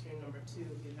discovered, stream number two,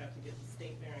 you'd have to get the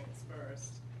state variance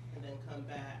first and then come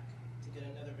back to get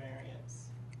another variance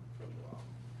from you all.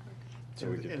 So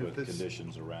we could And if put this-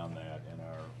 conditions around that in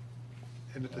our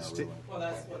and if the our state, ruling. Well,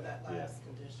 that's what that Yeah. last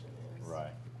condition is.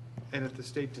 Right. and if the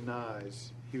state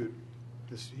denies, he would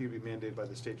be mandated by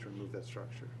the state to remove that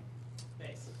structure.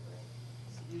 Basically.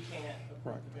 So you can't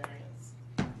approve Right. the variance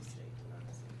if the state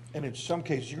denies it. And in some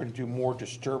cases, you're going to do more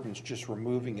disturbance just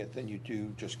removing it than you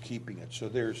do just keeping it. So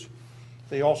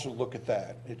they also look at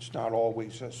that. It's not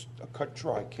always a cut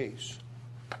dry case.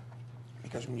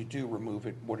 Because when you do remove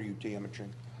it, what are you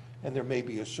damaging? And there may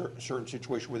be a certain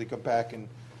situation where they come back and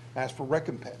ask for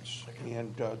recompense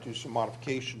and do some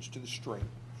modifications to the stream.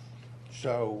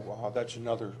 So that's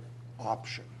another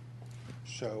option.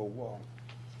 So,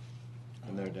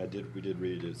 And we did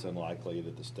read it's unlikely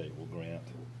that the state will grant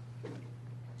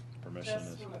permission.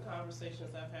 Just from the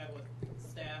conversations I've had with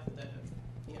staff that have,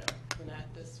 been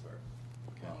at this for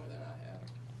longer than I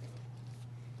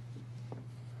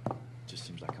have. Just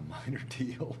seems like a minor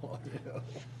deal.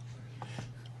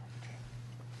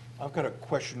 I've got a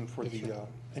question for the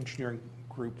engineering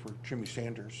group for Jimmy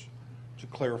Sanders to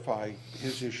clarify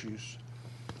his issues.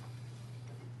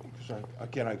 Because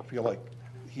I feel like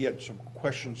he had some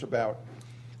questions about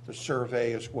the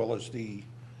survey as well as the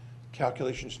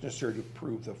calculations necessary to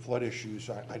prove the flood issues.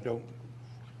 I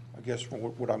guess from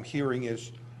what I'm hearing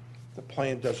is the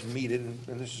plan doesn't meet it,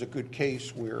 and this is a good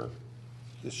case where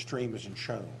this stream isn't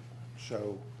shown.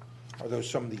 So are those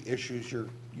some of the issues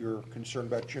you're concerned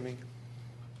about, Jimmy?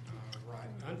 Right.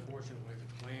 Unfortunately,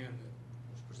 the plan that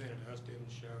was presented to us didn't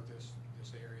show this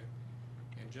area.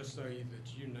 And just so that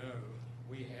you know,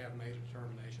 we have made a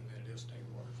determination that it is state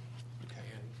waters. Okay.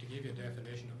 And to give you a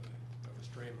definition of a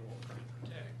stream and what we're trying to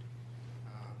protect,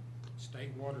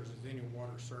 state waters is any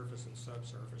water surface and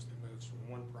subsurface that moves from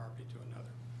one property to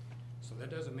another. So that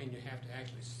doesn't mean you have to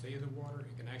actually see the water.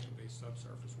 It can actually be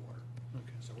subsurface water.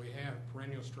 Okay. So we have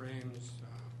perennial streams,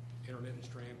 intermittent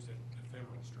streams, and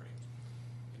ephemeral streams.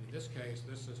 And in this case,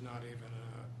 this is not even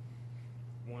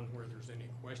one where there's any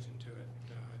question to it.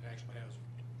 It actually has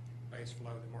base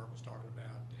flow that Mark was talking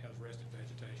about. It has rested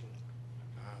vegetation.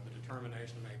 The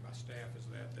determination made by staff is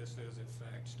that this is in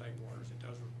fact state waters. It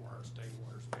does require a state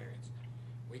waters variance.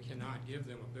 We cannot give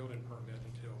them a building permit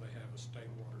until they have a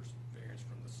state waters variance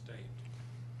from the state.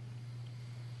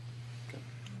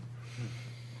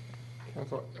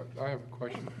 Counsel, I have a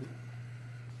question.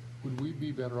 Would we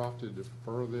be better off to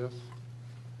defer this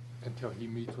until he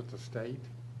meets with the state?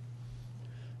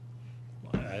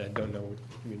 I don't know what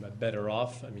you mean by better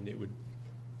off. I mean, it would,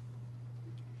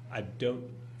 I don't,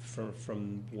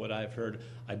 from what I've heard,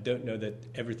 I don't know that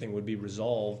everything would be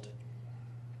resolved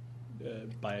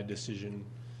by a decision,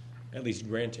 at least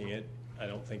granting it. I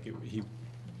don't think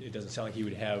it doesn't sound like he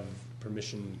would have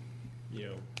permission,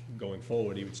 going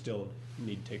forward. He would still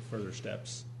need to take further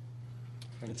steps.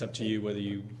 It's up to you whether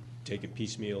you take it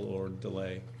piecemeal or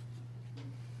delay.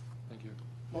 Thank you.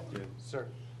 Sir?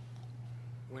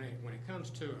 When it comes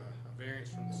to a variance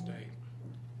from the state,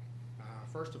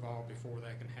 first of all, before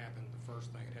that can happen, the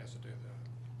first thing it has to do,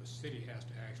 the city has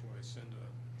to actually send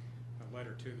a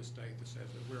letter to the state that says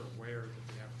that we're aware that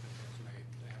the applicant has made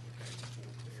the application for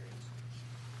the variance.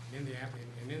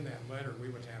 And in that letter, we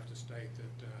would have to state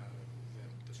that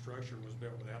the structure was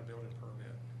built without a building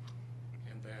permit,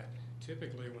 and that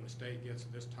typically when the state gets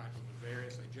this type of a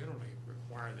variance, they generally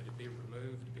require that it be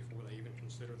removed before they even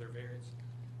consider their variance.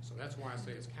 So that's why I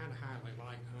say it's kind of highly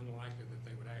unlikely that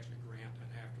they would actually grant an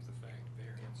after-the-fact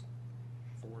variance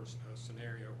for a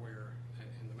scenario where,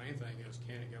 and the main thing is,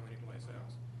 can it go anyplace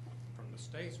else? From the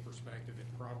state's perspective, it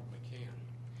probably can.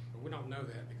 But we don't know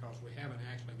that because we haven't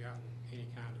actually gotten any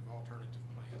kind of alternative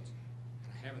plans. And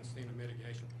I haven't seen a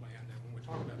mitigation plan. Now, when we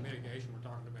talk about mitigation, we're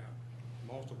talking about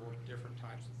multiple different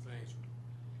types of things.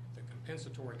 The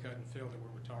compensatory cut and fill that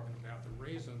we were talking about, the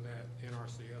reason that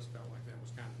NRCS felt like that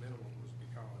was kind of minimal was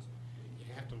because you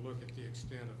have to look at the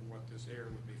extent of what this area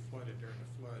would be flooded during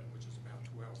the flood, which is about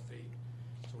 12 feet.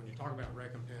 So when you talk about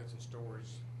recompense and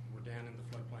storage, we're down in the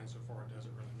floodplain so far, it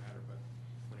doesn't really matter. But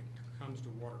when it comes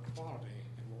to water quality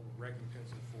and what we're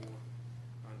recompensing for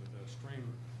under the stream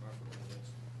buffer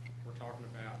ordinance, we're talking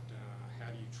about how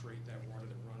do you treat that water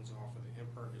that runs off of the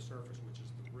impervious surface, which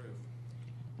is the roof.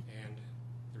 And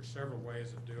there's several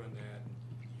ways of doing that.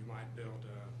 You might build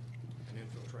an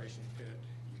infiltration pit.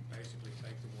 You basically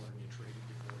take the water and you treat it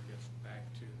before it gets back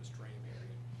to the stream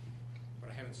area.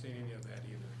 But I haven't seen any of that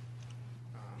either.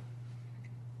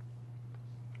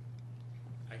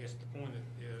 I guess the point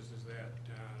is that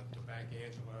to back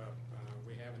Angela up,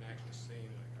 we haven't actually seen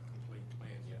a complete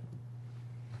plan yet.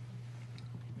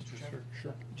 Mr. Sure, Chairman?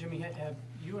 sure. Jimmy, have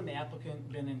you and the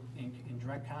applicant been in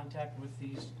direct contact with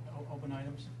these open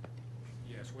items?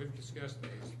 Yes, we've discussed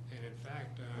these, and in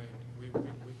fact, we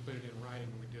put it in writing,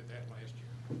 and we did that last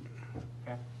year.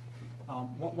 Okay.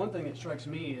 One thing that strikes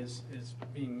me is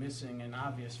being missing and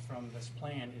obvious from this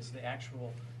plan is the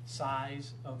actual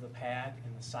size of the pad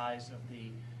and the size of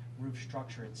the roof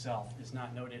structure itself is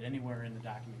not noted anywhere in the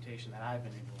documentation that I've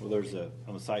been able to. Well, there's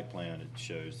on the site plan, it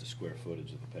shows the square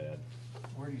footage of the pad.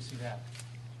 Where do you see that?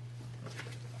 I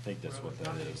think that's what that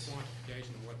Well, is. there's not any quantification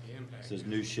of what the impact It is. says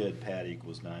new shed pad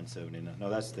equals 979. No,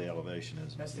 that's the elevation,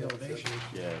 isn't it? That's the elevation.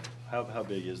 Yeah. How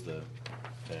big is the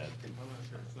pad? I'm not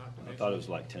sure, it's not. I thought it was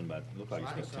like 10 by, it looked like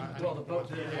it's like 10 by. Well, the boat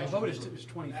is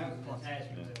 20 feet That was an plus.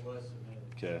 attachment that was submitted.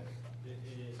 Okay. It was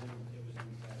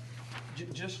in fact.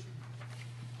 Just,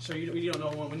 so you don't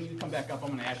know, when you come back up, I'm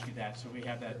gonna ask you that, so we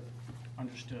have that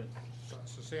understood.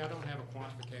 So see, I don't have a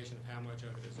quantification of how much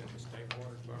of it is in the state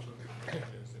waters buffer, how much of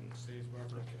it is in the city's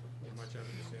buffer, how much of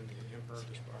it is in the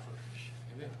impervious buffer.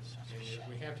 And then, and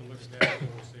we have to look at that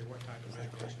before we see what type of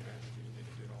mitigation measures you need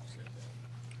to do to offset that.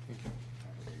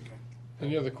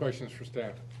 Any other questions for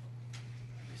staff?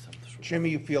 Jimmy,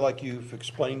 you feel like you've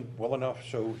explained well enough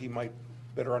so he might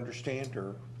better understand,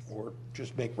 or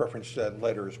just make reference to that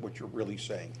letter is what you're really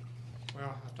saying?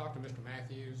 Well, I've talked to Mr.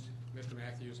 Matthews. Mr.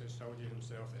 Matthews has told you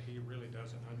himself that he really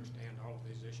doesn't understand all of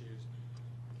these issues.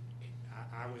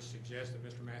 I would suggest that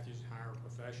Mr. Matthews hire a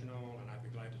professional, and I'd be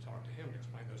glad to talk to him and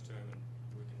explain those to him, and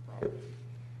we can probably.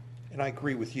 And I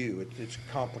agree with you, it's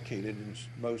complicated, and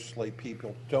most lay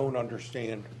people don't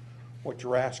understand what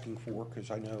you're asking for,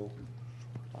 because I know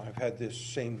I've had this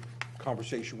same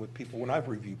conversation with people when I've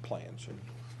reviewed plans and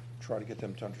try to get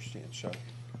them to understand. So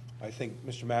I think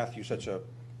Mr. Matthews, that's a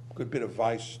good bit of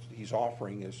advice he's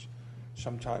offering is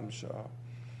sometimes,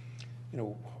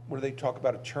 when they talk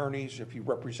about attorneys, if you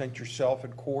represent yourself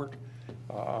in court,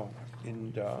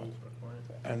 and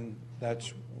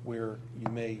that's where you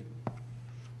may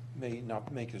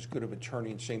not make as good of an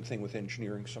attorney, and same thing with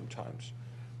engineering sometimes.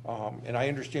 And I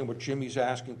understand what Jimmy's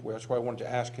asking for. That's why I wanted to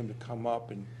ask him to come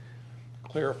up and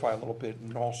clarify a little bit,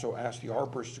 and also ask the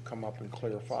arborist to come up and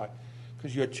clarify.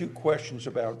 Because you had two questions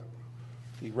about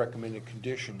the recommended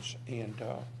conditions, and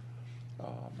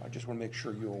I just want to make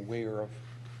sure you're aware of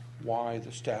why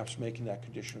the staff's making that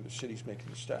condition, or the city's making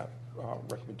the staff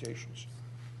recommendations.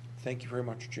 Thank you very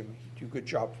much, Jimmy. You do a good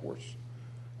job for us.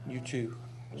 You too,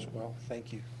 as well.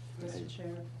 Thank you. Mr.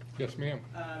 Chair, Yes, ma'am.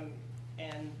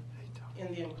 and in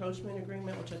the encroachment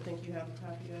agreement, which I think you have a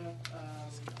copy of,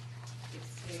 it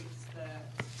states that,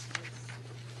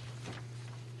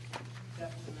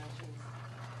 definitely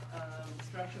mentions,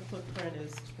 structure footprint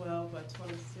is 12 by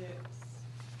 26,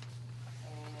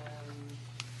 and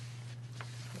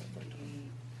the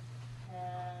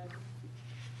pad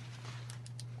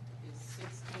is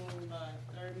 16 by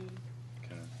 30.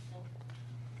 Okay.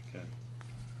 Okay.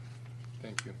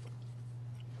 Thank you.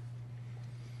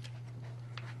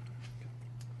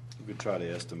 We could try to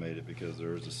estimate it because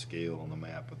there is a scale on the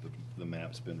map, but the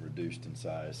map's been reduced in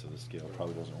size, so the scale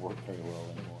probably doesn't work very well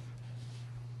anymore.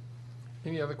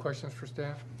 Any other questions for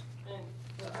staff? And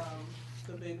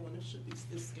the big one, it should be is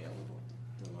scalable,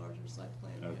 the larger site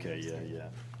plan. Okay, yeah.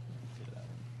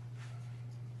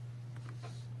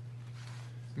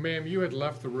 Ma'am, you had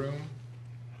left the room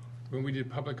when we did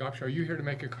public option. Are you here to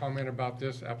make a comment about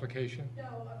this application? No,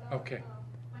 about, Okay.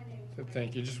 my name. So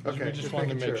thank you. Okay, We just just wanted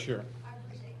to making make sure. sure. I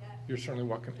appreciate that. You're certainly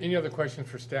welcome. Any other questions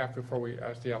for staff before we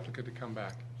ask the applicant to come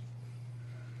back?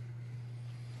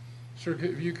 Sir,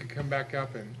 if you could come back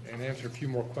up and answer a few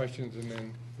more questions, and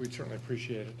then we'd certainly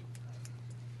appreciate it.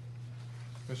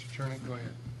 Mr. Attorney, go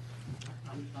ahead.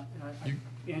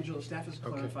 Angela, staff has Okay.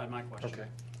 clarified my question. Okay.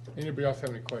 Anybody else have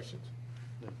any questions?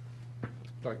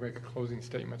 Would like to make a closing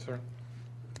statement, sir?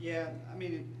 Yeah, I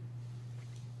mean,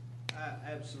 I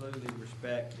absolutely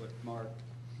respect what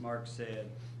Mark said,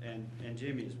 and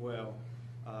Jimmy as well.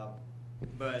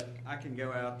 But I can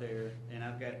go out there, and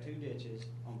I've got 2 ditches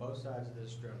on both sides of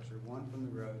this structure, one from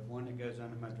the road, one that goes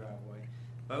under my driveway.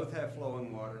 Both have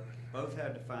flowing water, both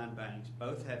have defined banks,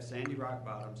 both have sandy rock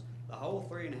bottoms. The whole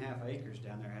 3.5 acres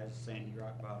down there has a sandy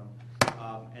rock bottom.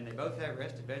 And they both have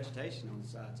rested vegetation on the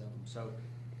sides of them. So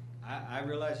I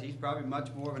realize he's probably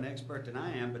much more of an expert than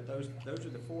I am, but those are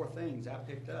the 4 things I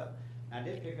picked up. I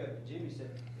did pick up, Jimmy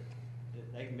said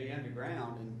that they can be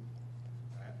underground, and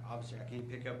obviously I can't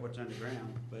pick up what's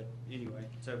underground, but anyway.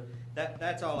 So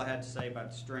that's all I had to say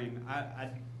about the stream. I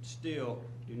still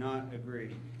do not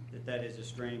agree that that is a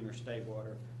stream or state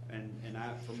water, and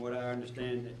from what I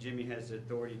understand, that Jimmy has the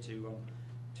authority to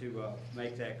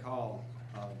make that call.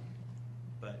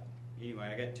 But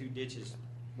anyway, I got 2 ditches,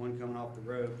 one coming off the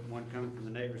road, one coming from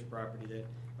the neighbor's property that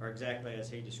are exactly as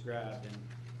he described,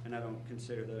 and I don't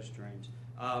consider those streams.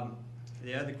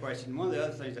 The other question, one of the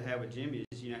other things I have with Jimmy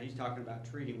is, he's talking about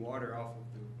treating water off of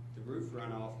the roof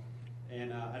runoff,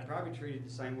 and I'd probably treat it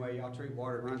the same way y'all treat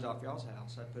water that runs off y'all's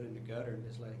house. I'd put it in the gutter and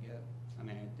just let it go. I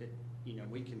mean,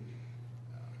 we can,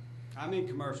 I'm in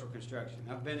commercial construction.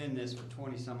 I've been in this for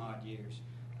 20 some odd years.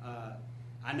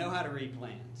 I know how to read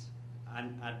plans.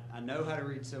 I know how to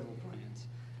read civil plans.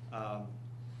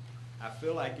 I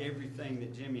feel like everything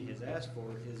that Jimmy has asked for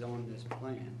is on this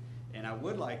plan, and I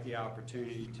would like the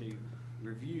opportunity to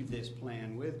review this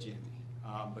plan with Jimmy,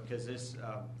 because this,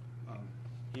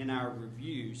 in our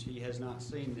reviews, he has not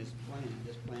seen this plan.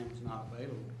 This plan was not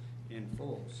available in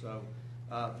full. So,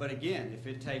 but again, if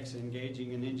it takes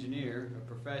engaging an engineer, a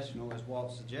professional, as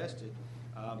Walt suggested,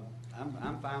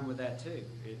 I'm fine with that too.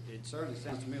 It certainly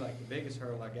sounds to me like the biggest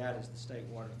hurdle I got is the state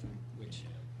water thing, which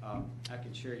I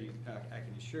can assure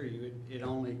you, it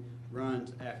only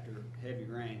runs after heavy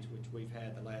rains, which we've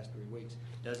had the last 3 weeks.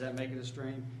 Does that make it a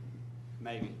stream?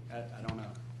 Maybe. I don't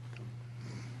know.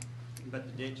 But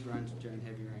the ditch runs during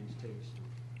heavy rains too.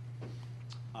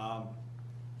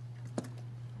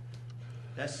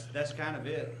 That's kind of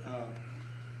it,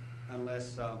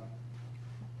 unless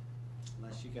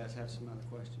you guys have some other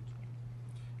questions.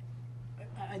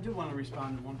 I do want to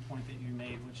respond to one point that you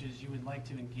made, which is you would like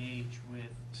to engage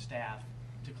with staff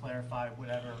to clarify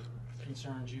whatever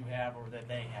concerns you have or that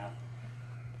they have.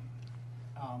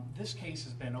 This case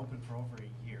has been open for over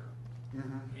a year.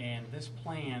 Mm-hmm. And this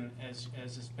plan, as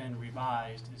it's been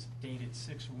revised, is dated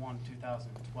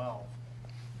 6/1/2012.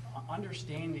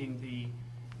 Understanding the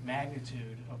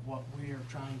magnitude of what we are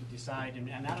trying to decide,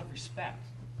 and out of respect,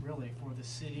 really, for the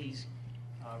city's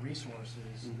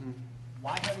resources, mm-hmm.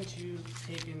 Why haven't you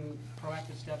taken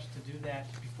proactive steps to do that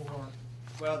before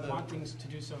wanting to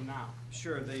do so now?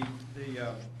 Sure. The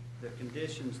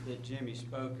conditions that Jimmy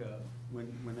spoke of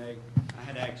when I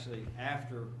had actually,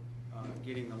 after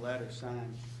getting the letter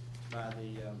signed by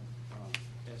the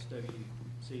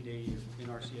SWCD or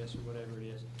NRCS or whatever it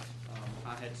is,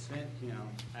 I had sent him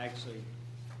actually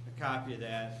a copy of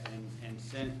that and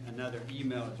sent another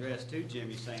email address to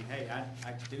Jimmy saying, hey,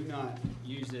 I do not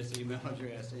use this email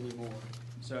address anymore.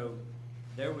 So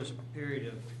there was a period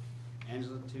of,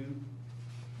 Angela, 2,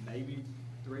 maybe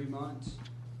 3 months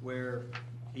where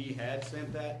he had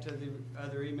sent that to the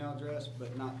other email address,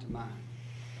 but not to mine.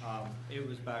 It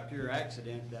was by pure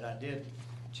accident that I did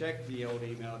check the old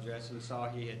email address and saw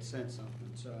he had sent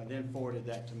something. So I then forwarded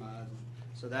that to my other one.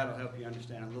 So that'll help you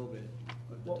understand a little bit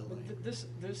of the delay.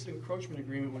 This encroachment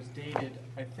agreement was dated,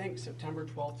 I think, September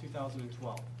 12,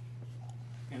 2012.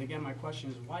 And again, my question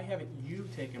is, why haven't you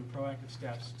taken proactive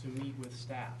steps to meet with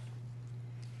staff?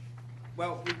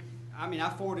 Well, I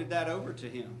forwarded that over to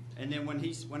him. And then when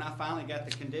I finally got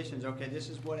the conditions, okay, this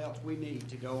is what else we need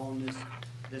to go on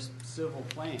this civil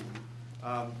plan.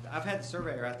 I've had the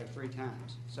surveyor out there 3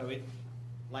 times. So it,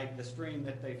 like the stream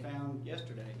that they found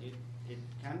yesterday, it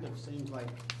kind of seems like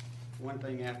one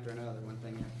thing after another, one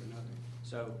thing after another.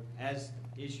 So as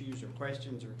issues or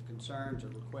questions or concerns or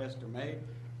requests are made,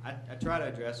 I try to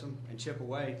address them and chip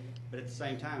away, but at the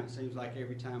same time, it seems like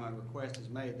every time a request is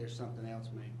made, there's something else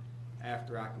made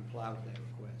after I comply with that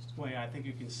request. Well, yeah, I think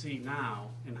you can see now,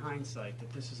 in hindsight,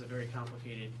 that this is a very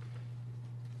complicated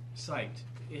site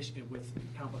with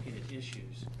complicated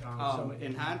issues. So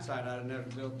in hindsight, I'd have never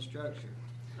built the structure.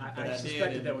 I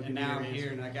suspected that would be and now your I'm here,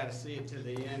 answer. and I got to see it to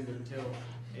the end until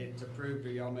it's approved, or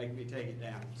y'all make me take it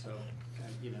down. So,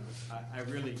 I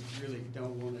really, really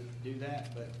don't want to do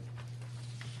that, but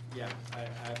yeah,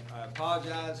 I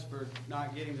apologize for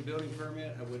not getting the building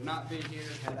permit. I would not be here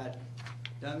had I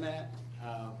done that.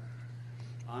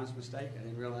 Honest mistake. I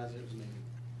didn't realize it was needed,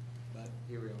 but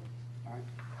here we are. All right.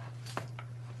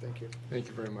 Thank you. Thank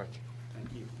you very much.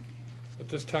 Thank you. At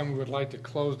this time, we would like to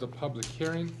close the public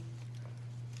hearing,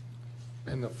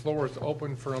 and the floor is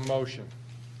open for a motion.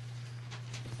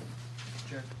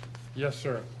 Chair, Yes,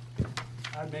 sir.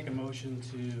 I'd make a motion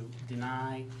to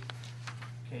deny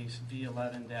case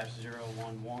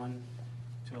V11-011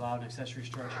 to allow an accessory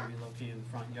structure to be located in the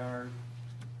front yard,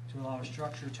 to allow a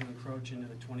structure to encroach into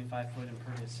the 25-foot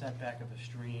impervious setback of a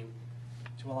stream,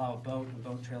 to allow a boat and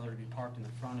boat trailer to be parked in the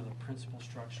front of the principal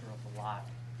structure of the lot.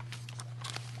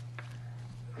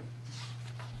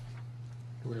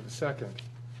 Do we have a second?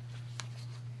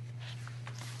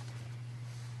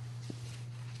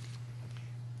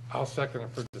 I'll second it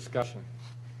for discussion.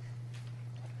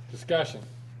 Discussion.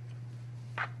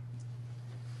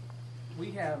 We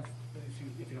have,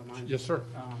 if you don't mind. Yes, sir.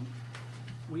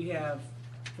 We have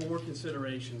 4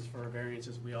 considerations for a variance,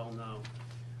 as we all know.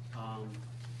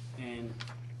 And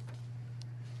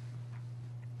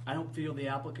I don't feel the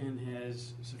applicant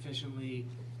has sufficiently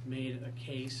made a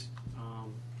case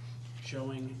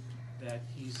showing that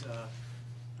he's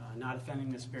not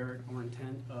offending the spirit or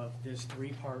intent of this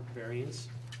 3-part variance.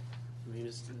 I mean,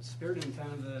 the spirit and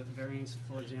intent of the variance,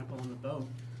 for example, on the boat,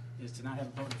 is to not have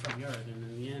a boat in the front yard, and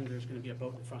in the end, there's going to be a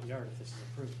boat in the front yard if this is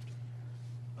approved.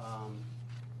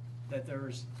 That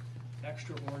there's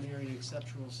extraordinary and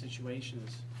exceptional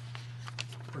situations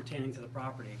pertaining to the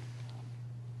property.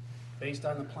 Based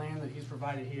on the plan that he's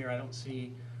provided here, I don't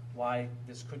see why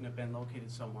this couldn't have been located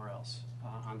somewhere else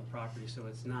on the property, so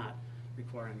it's not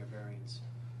requiring a variance.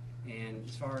 And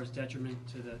as far as detriment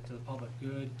to the public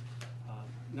good,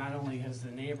 not only has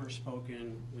the neighbor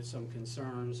spoken with some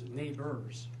concerns,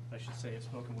 neighbors, I should say, have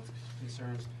spoken with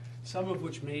concerns, some of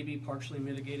which may be partially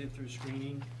mitigated through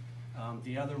screening.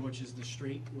 The other, which is the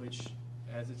street, which,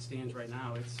 as it stands right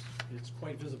now, it's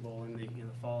quite visible in the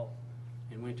fall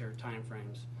and winter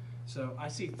timeframes. So I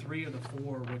see 3 of the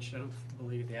 4, which I don't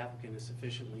believe the applicant is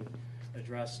sufficiently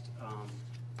addressed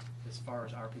as far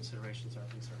as our considerations are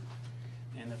concerned.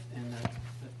 And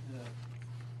the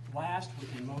last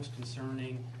and most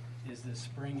concerning is the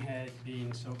spring head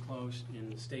being so close in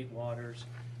the state waters.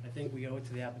 I think we owe it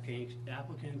to the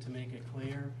applicant to make a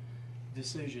clear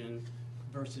decision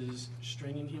versus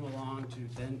stringing him along to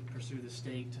then pursue the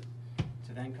state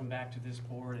to then come back to this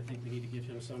board. I think we need to give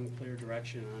him some clear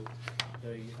direction on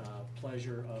the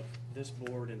pleasure of this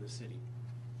board and the city.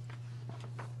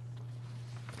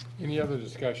 Any other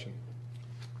discussion?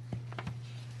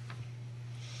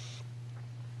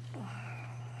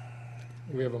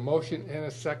 We have a motion and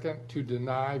a second to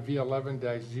deny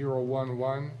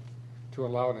V11-011 to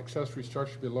allow an accessory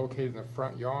structure to be located in the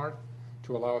front yard,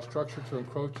 to allow a structure to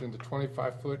encroach into the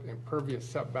 25-foot impervious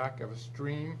setback of a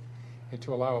stream, and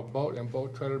to allow a boat and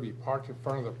boat trailer to be parked in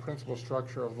front of the principal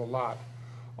structure of the lot.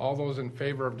 All those in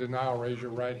favor of denial, raise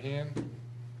your right hand.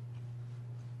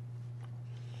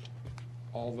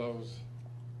 All those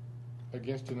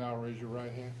against denial, raise your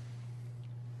right hand.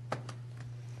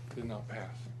 Did not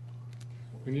pass.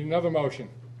 We need another motion.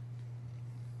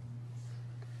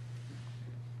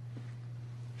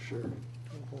 Sure.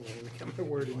 Hold on, let me get my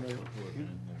word in there.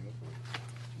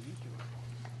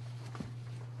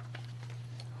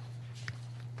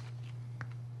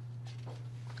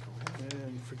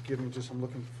 And forgive me, just I'm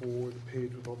looking for the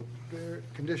page with all the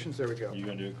conditions. There we go. You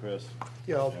gonna do it, Chris?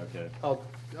 Yeah, Okay. I'll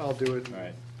do it. All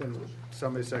right. Then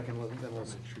somebody second, then we'll.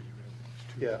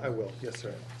 Yeah, I will. Yes,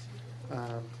 sir.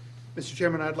 Mr.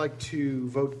 Chairman, I'd like to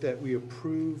vote that we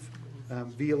approve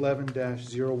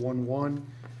V11-011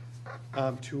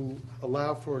 to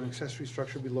allow for an accessory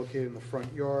structure to be located in the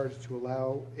front yard, to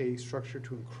allow a structure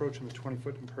to encroach on the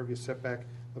 20-foot impervious setback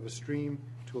of a stream,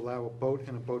 to allow a boat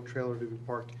and a boat trailer to be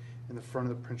parked in the front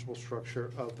of the principal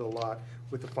structure of the lot,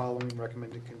 with the following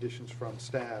recommended conditions from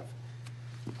staff.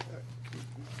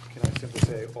 Can I simply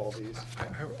say all these?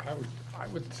 I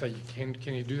would say can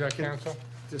you do that, counsel?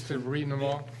 Just to reading them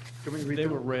all? Can we read They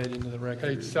them? were read into the record.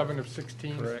 Page 7 of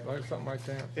 16, Correct. like something like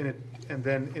that? And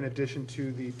then, in addition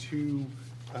to the 2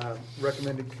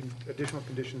 recommended additional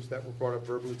conditions that were brought up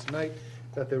verbally tonight,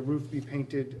 that the roof be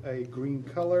painted a green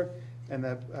color, and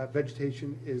that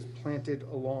vegetation is planted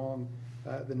along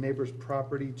the neighbor's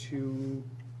property to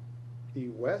the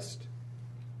west.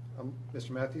 Mr.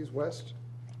 Matthews, west?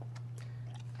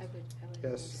 I would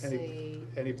Yes. say.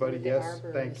 Anybody? the Yes,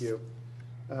 arborist. thank you.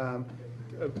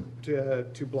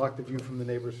 To block the view from the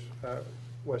neighbor's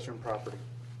western property.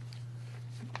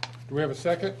 Do we have a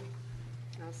second?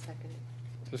 I'll second it.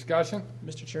 Discussion?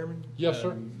 Mr. Chairman? Yes,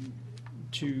 sir.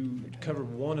 To cover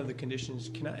one of the conditions,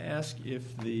 can I ask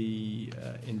if the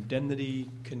indemnity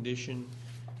condition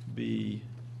be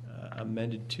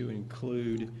amended to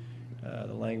include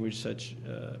the language such,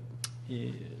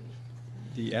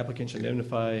 the applicant shall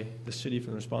indemnify the city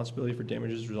from the responsibility for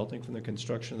damages resulting from the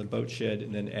construction of the boat shed,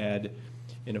 and then add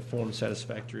in a form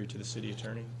satisfactory to the city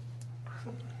attorney.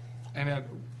 And then,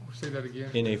 say that again?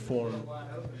 In a form,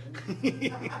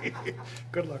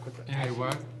 Good luck with that. In a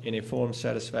what? in a form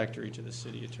satisfactory to the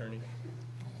city attorney.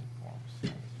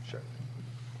 Sure.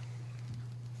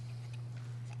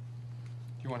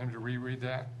 Do you want him to reread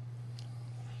that?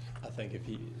 I think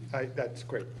That's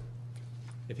great.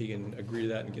 if he can agree to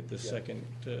that and get the Yeah. second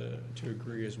to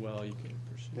agree as well, you can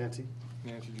proceed. Nancy?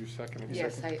 Nancy, do you second it?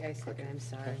 Yes, I second, I'm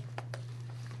sorry.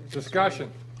 Discussion.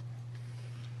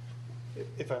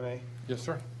 If I may? Yes,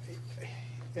 sir.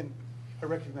 And I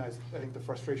recognize, I think, the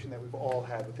frustration that we've all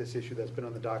had with this issue that's been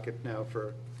on the docket now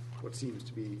for what seems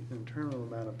to be an eternal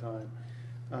amount of time.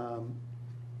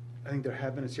 I think there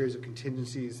have been a series of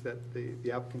contingencies that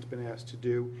the applicant's been asked to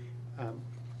do.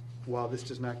 While this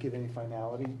does not give any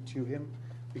finality to him,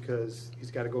 because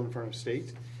he's got to go in front of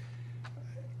state,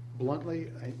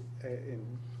 bluntly, in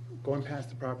going past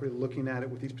the property, looking at it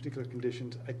with these particular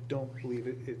conditions, I don't believe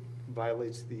it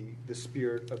violates the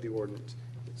spirit of the ordinance.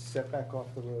 It's set back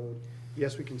off the road.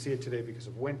 Yes, we can see it today because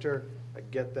of winter, I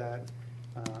get that.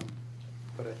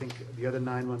 But I think the other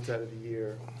 9 months out of the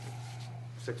year,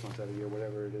 6 months out of the year,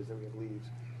 whatever it is that we have leaves,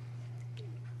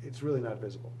 it's really not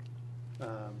visible.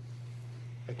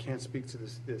 I can't speak to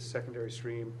this secondary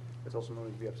stream. It's also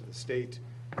going to be up to the state,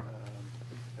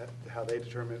 how they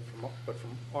determine it. But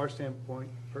from our standpoint,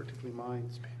 particularly mine,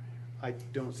 I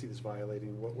don't see this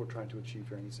violating what we're trying to achieve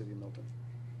here in the city of Milton.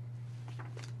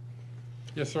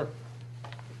 Yes, sir.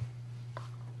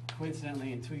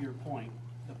 Coincidentally, and to your point,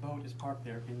 the boat is parked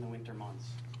there in the winter months,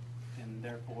 and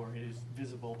therefore it is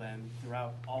visible then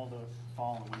throughout all the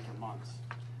fall and winter months,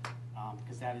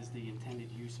 because that is the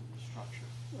intended use of the structure.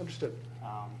 Understood.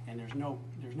 And there's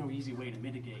no easy way to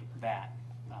mitigate that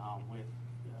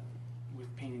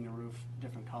with painting the roof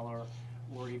different color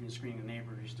or even screening the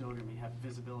neighbor. You're still going to have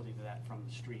visibility to that from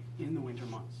the street in the winter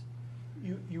months.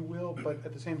 You will, but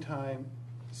at the same time,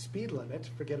 speed limit,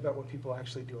 forget about what people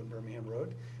actually do on Birmingham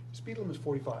Road. Speed limit is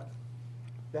 45.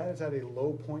 That is at a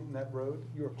low point in that road.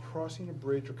 You're crossing a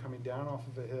bridge or coming down off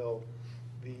of a hill.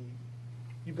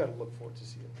 You've got to look forward to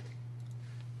see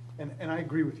it. And I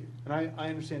agree with you, and I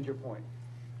understand your point.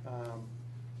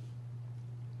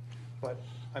 But,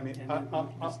 I mean, And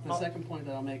the second point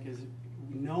that I'll make is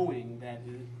knowing that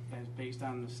based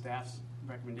on the staff's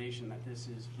recommendation that this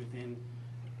is within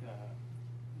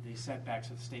the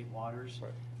setbacks of state waters,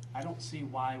 Right. I don't see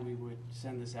why we would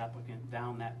send this applicant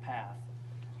down that path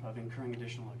of incurring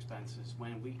additional expenses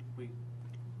when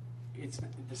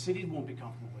the city won't be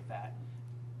comfortable with that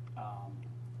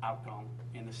outcome,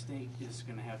 and the state is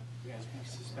going to have, as we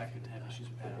suspected, have issues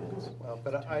with that outcome. Well,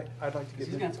 but I'd like to give He's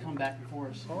going to have to come back before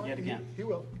us yet again. He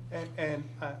will. And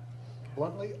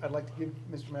bluntly, I'd like to give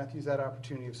Mr. Matthews that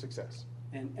opportunity of success.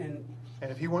 And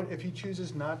if he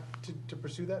chooses not to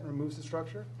pursue that and removes the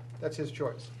structure, that's his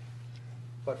choice.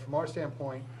 But from our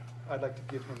standpoint, I'd like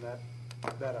to give him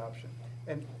that option.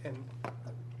 And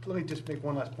let me just make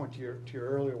one last point to your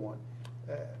earlier one.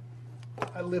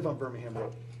 I live on Birmingham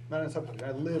Road, not in a subdivision.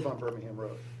 I live on Birmingham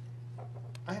Road.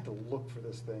 I had to look for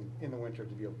this thing in the winter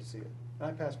to be able to see it. And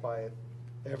I pass by it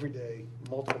every day,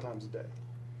 multiple times a day.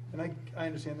 And I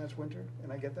understand that's winter,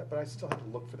 and I get that, but I still have to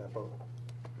look for that boat.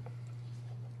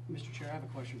 Mr. Chair, I have a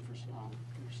question for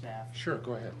staff. Sure,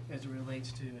 go ahead. As it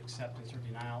relates to acceptance or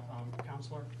denial,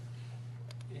 Counselor,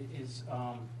 is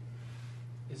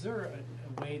there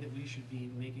a way that we should be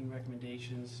making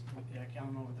recommendations, I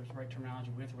don't know if there's the right terminology,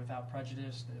 with or without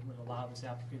prejudice, that would allow this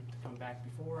applicant to come back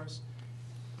before us?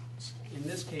 In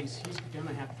this case, he's going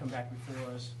to have to come back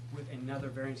before us with another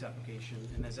variance application,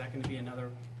 and is that going to be another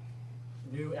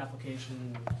new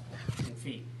application in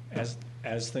fee?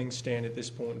 As things stand at this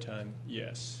point in time,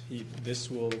 yes. This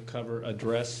will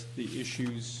address the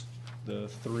issues, the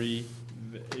three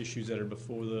issues that are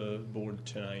before the board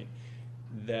tonight,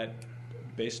 that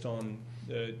based on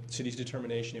the city's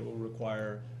determination, it will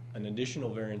require an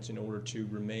additional variance in order to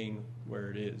remain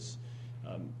where it is.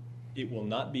 It will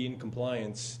not be in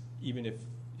compliance even if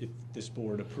this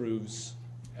board approves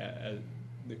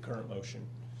the current motion.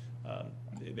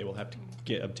 They will have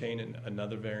to obtain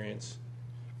another variance.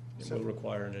 It will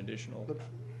require an additional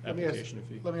application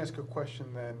fee. Let me ask a question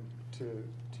then to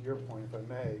your point, if I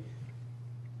may.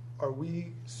 Are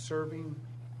we serving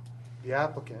the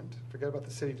applicant, forget about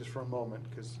the city just for a moment,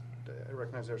 because I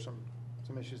recognize there are some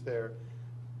issues there,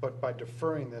 but by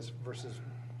deferring this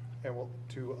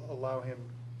to allow him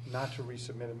not to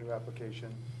resubmit a new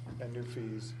application and new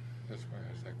fees? That's why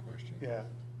I asked that question. Yeah.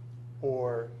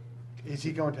 Or is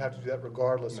he going to have to do that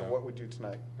regardless of No. what we do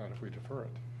tonight? Not if we defer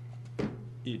it.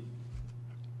 if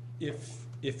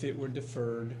it were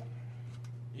deferred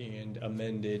and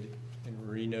amended and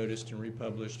renoticed and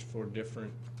republished for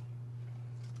different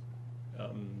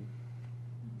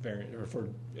or for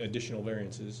additional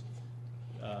variances,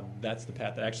 that's the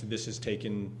path. Actually, this has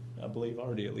taken, I believe,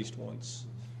 already at least once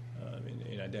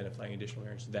in identifying additional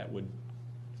variances. That would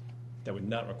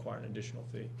not require an additional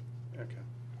fee. Okay,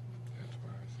 That's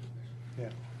why I said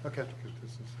yeah, okay, that. Because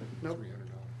this is Nope. $300.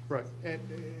 right. And,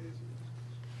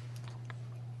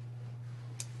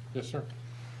 Yes, sir.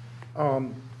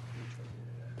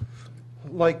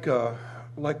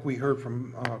 Like we heard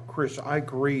from Chris, I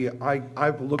agree.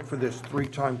 I've looked for this 3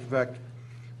 times. In fact,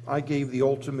 I gave the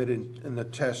ultimate in the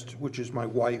test, which is my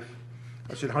wife.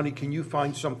 I said, honey, can you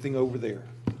find something over there?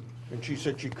 And she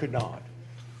said she could not.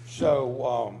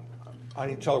 So I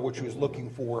didn't tell her what she was looking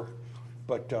for,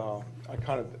 but I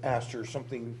kind of asked her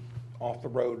something off the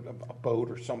road, a boat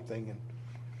or something,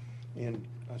 and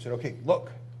I said, okay,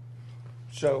 look.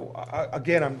 So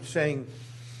again, I'm saying,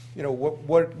 you know,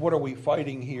 what are we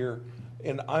fighting here?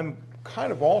 And I'm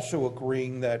kind of also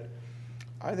agreeing that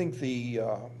I think the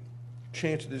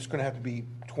chance that it's going to have to be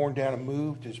torn down and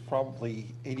moved is probably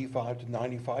 85 to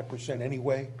 95%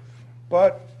 anyway.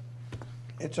 But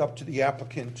it's up to the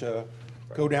applicant to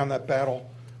go down that battle.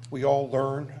 We all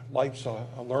learn. Life's a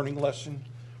learning lesson.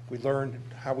 We learn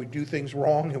how we do things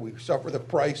wrong, and we suffer the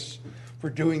price for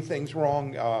doing things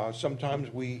wrong. Sometimes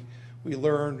we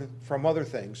learn from other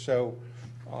things. So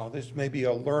this may be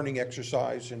a learning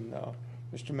exercise, and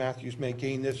Mr. Matthews may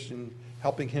gain this in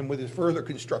helping him with his further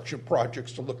construction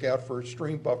projects to look out for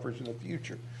stream buffers in the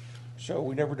future. So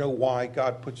we never know why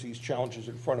God puts these challenges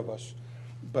in front of us.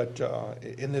 But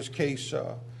in this case,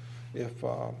 if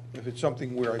it's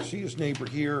something where I see his neighbor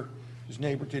here, his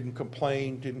neighbor didn't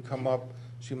complain, didn't come up,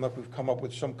 seemed like we've come up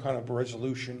with some kind of a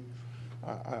resolution,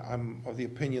 I'm of the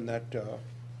opinion that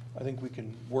I think we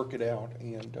can work it out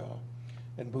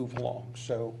and move along.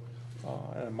 So,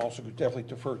 and I'm also definitely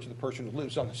defer to the person who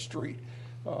lives on the street,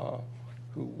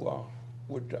 who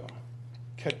would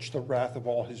catch the wrath of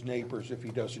all his neighbors if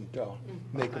he doesn't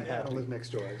make them I don't happy. live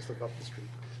next door, I just live up the street.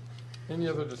 Any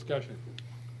other discussion?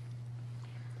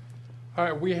 All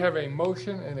right, we have a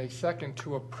motion and a second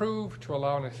to approve to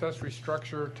allow an accessory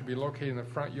structure to be located in the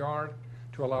front yard,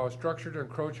 to allow a structure to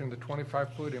encroach into the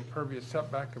 25-foot impervious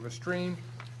setback of a stream,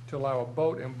 to allow a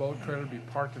boat and boat trailer to be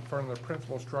parked in front of the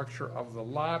principal structure of the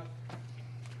lot,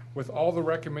 with all the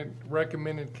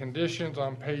recommended conditions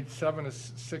on page 7 of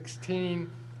 16.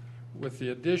 With the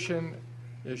addition,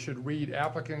 it should read,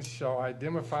 applicants shall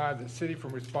identify the city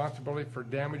from responsibility for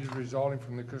damages resulting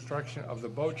from the construction of the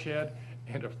boat shed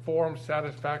and a form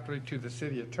satisfactory to the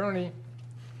city attorney,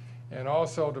 and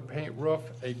also to paint roof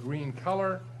a green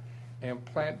color and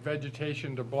plant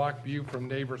vegetation to block view from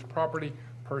neighbor's property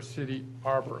per city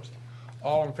arborist.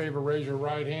 All in favor, raise your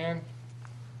right hand.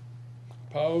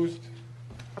 Opposed?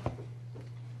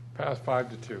 Passed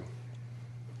 5-2.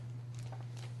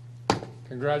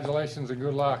 Congratulations and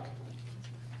good luck.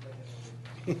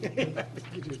 You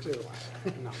do too.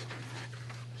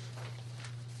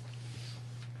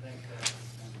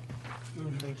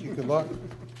 Thank you, good luck.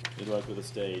 Good luck with the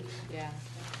stage. Yeah.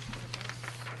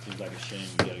 Seems like a shame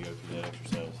you gotta go through that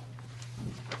exercise.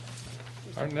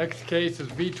 Our next case is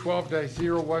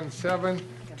V12-017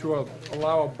 to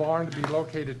allow a barn to be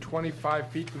located 25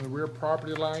 feet from the rear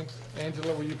property line.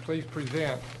 Angela, will you please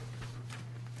present?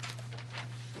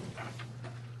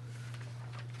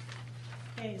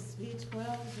 Case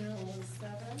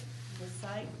V12-017, the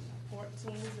site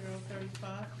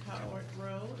 14035 Howard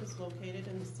Road is located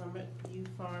in the Summit View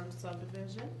Farm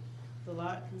subdivision. The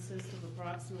lot consists of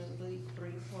approximately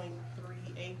 3.3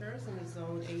 acres and is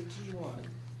zoned AG1.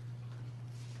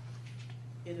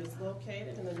 It is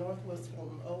located in the Northwest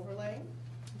Fulton overlay.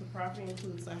 The property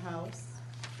includes a house.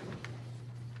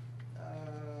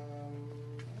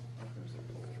 There's a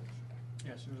pool.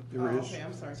 Yes, There is. Okay,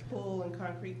 I'm sorry, pool and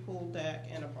concrete pool deck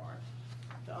and a barn.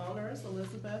 The owners,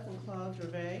 Elizabeth and Claude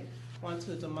Gervais, want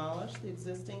to demolish the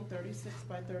existing 36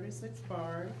 by 36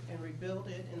 barn and rebuild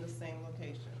it in the same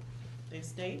location. They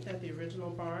state that the original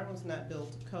barn was not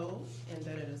built to code and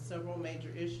that it has several major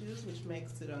issues which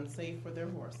makes it unsafe for their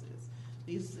horses.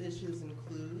 These issues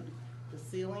include the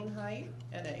ceiling height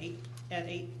at 8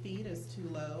 feet is too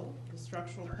low. The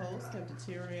structural posts have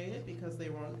deteriorated because they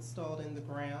were installed in the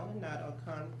ground and not a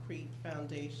concrete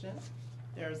foundation.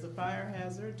 There is a fire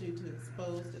hazard due to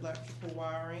exposed electrical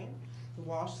wiring. The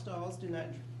wash stalls do not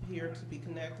appear to be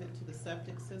connected to the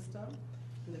septic system.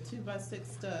 And the 2x6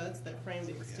 studs that frame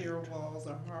the exterior walls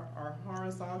are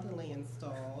horizontally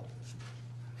installed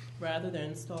rather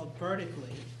than installed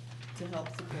vertically to help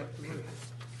support the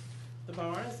roof. The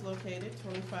barn is located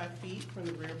 25 feet from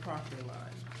the rear property line.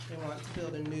 They want to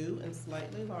build a new and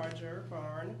slightly larger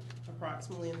barn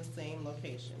approximately in the same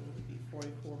location, it would be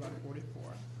 44 by 44.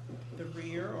 The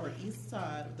rear or east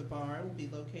side of the barn will be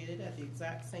located at the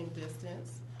exact same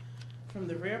distance from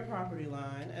the rear property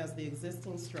line as the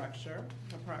existing structure,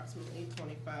 approximately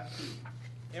 25 feet.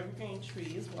 Evergreen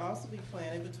trees will also be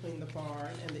planted between the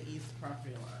barn and the east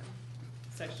property line.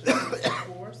 Section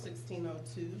 64,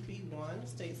 1602, B1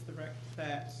 states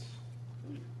that,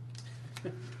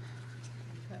 cut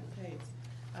and paste.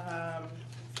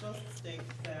 It's supposed to state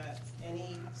that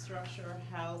any structure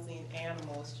housing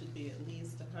animals should be at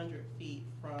least 100 feet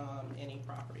from any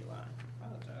property line. I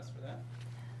apologize for that.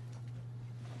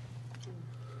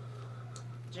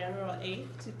 January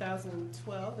 8th,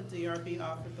 2012, the DRB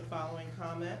offered the following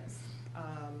comments.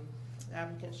 The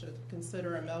applicant should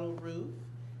consider a metal roof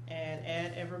and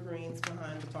add evergreens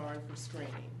behind the barn for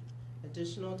screening.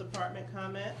 Additional department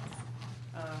comments.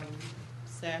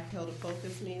 Staff held a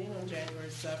focus meeting on January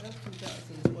 7th,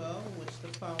 2012, in which the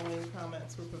following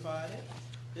comments were provided.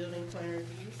 Building plan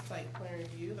review, site plan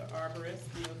review, the arborist,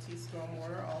 DOT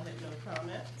stormwater, all had no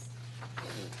comments.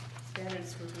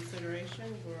 Standards for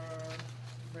consideration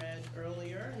were read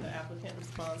earlier, and the applicant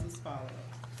responds as follows.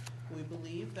 We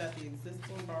believe that the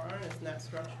existing barn is not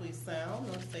structurally sound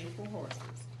nor safe for horses.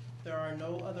 There are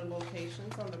no other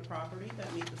locations on the property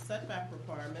that meet the setback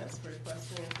requirements for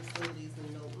equestrian facilities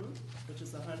in Milton, which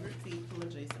is 100 feet from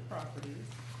adjacent properties,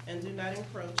 and do not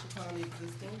encroach upon the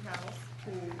existing house,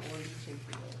 pool, or leaching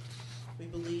field. We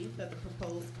believe that the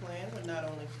proposed plan would not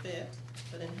only fit,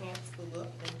 but enhance the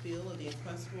look and feel of the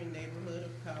equestrian neighborhood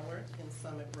of Cowart and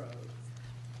Summit Roads.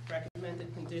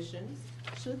 Recommended conditions.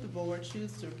 Should the board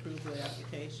choose to approve the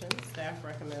application, staff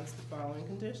recommends the following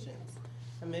conditions.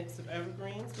 A mix of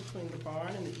evergreens between the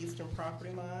barn and the eastern property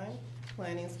line.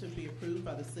 Plantings to be approved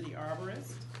by the city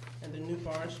arborist, and the new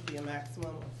barn should be a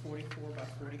maximum of 44 by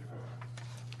 44.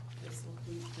 This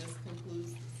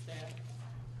concludes the staff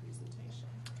presentation.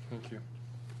 Thank you.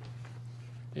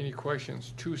 Any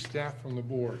questions to staff from the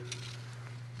board?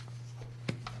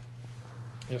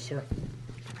 Yes, sir.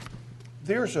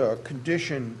 There's a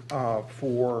condition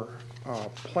for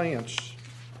plants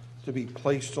to be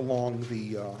placed along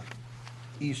the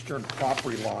eastern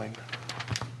property line,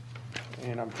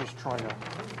 and I'm just trying to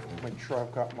make sure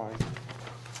I've got my...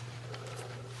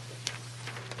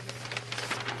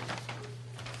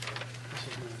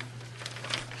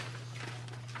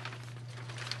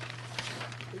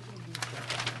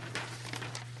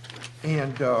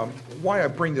 And why I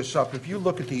bring this up, if you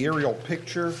look at the aerial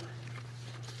picture,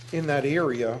 in that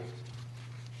area,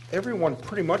 everyone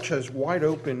pretty much has wide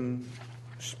open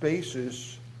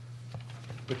spaces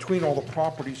between all the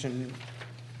properties, and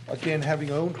again,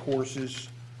 having owned horses,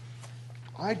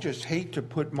 I just hate to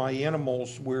put my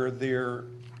animals where they're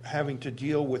having to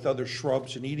deal with other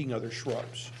shrubs and eating other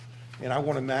shrubs. And I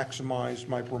want to maximize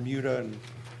my Bermuda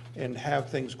and have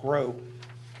things grow.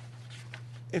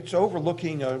 It's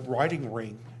overlooking a riding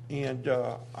ring, and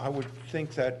I would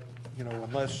think that, you know,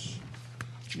 unless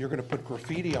you're going to put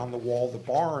graffiti on the wall of the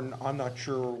barn, I'm not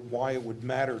sure why it would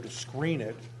matter to screen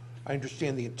it. I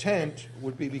understand the intent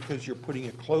would be because you're putting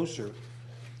it closer,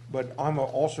 but I'm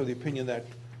also the opinion that,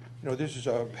 you know, this is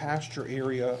a pasture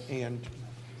area and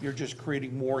you're just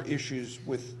creating more issues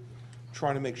with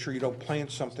trying to make sure you don't plant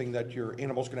something that your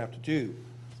animal's going to have to do.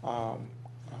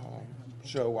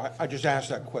 So I just asked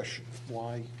that question.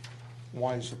 Why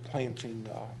is the planting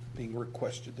being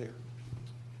requested there?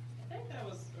 I think that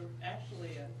was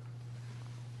actually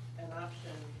an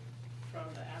option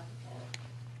from the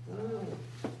applicant.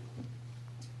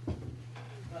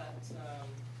 But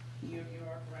you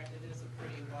are correct, it is a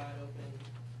pretty wide open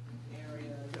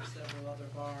area. There's several other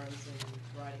barns and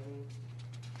riding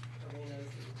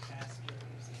arenas and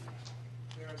pastures. And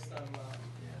there are some,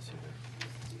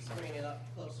 you screen it up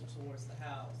closer towards the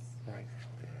house. Right.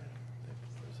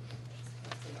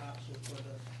 That's an option for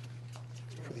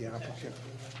the applicant.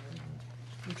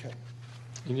 Okay.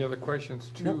 Any other questions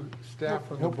to No, staff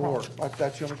from the no board? problem.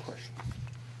 That's the only question.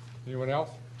 Anyone else?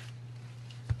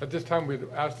 At this time, we'd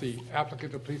ask the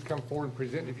applicant to please come forward and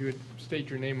present. If you would state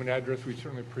your name and address, we'd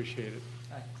certainly appreciate it.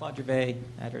 Claude Gervais,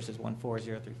 address is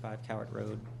 14035 Cowart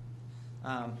Road.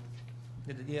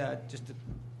 Just to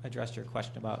address your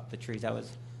question about the trees, that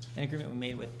was an agreement we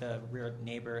made with the rear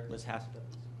neighbor, Liz Haskell,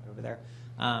 over there.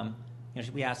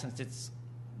 We asked, since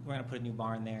we're going to put a new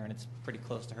barn there and it's pretty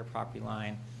close to her property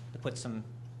line, to put some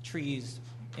trees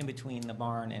in between the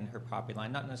barn and her property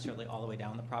line, not necessarily all the way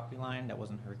down the property line. That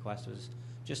wasn't her request. It was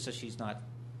just so she's not,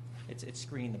 it's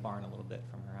screening the barn a little bit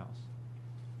from her house.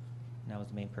 And that was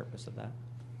the main purpose of that.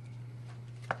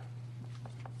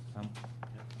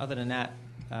 Other than that,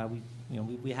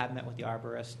 we have met with the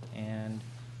arborist, and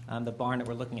the barn that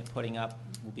we're looking at putting up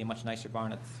will be a much nicer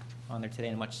barn that's on there today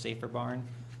and a much safer barn.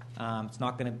 It's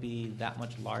not going to be that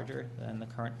much larger than the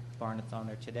current barn that's on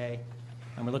there today.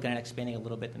 And we're looking at expanding a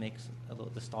little bit to make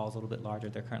the stalls a little bit larger.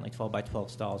 They're currently 12 by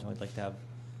 12 stalls, and we'd like to have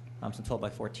some 12 by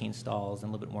 14 stalls and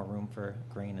a little bit more room for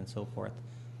grain and so forth.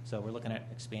 So we're looking at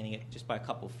expanding it just by a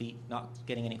couple feet, not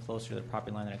getting any closer to the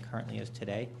property line than it currently is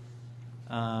today.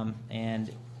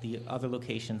 And the other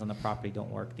locations on the property don't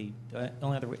work. The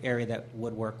only other area that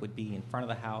would work would be in front of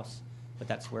the house, but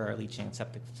that's where our leaching and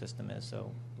septic system is,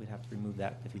 so we'd have to remove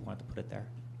that if we wanted to put it there.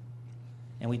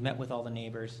 And we've met with all the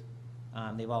neighbors.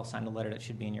 They've all signed a letter that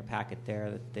should be in your packet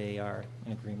there that they are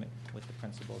in agreement with the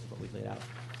principles of what we've laid out.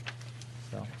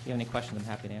 So if you have any questions, I'm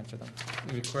happy to answer them.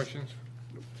 Any questions?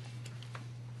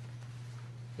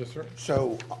 Yes, sir?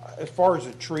 So as far as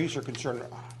the trees are concerned,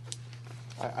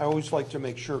 I always like to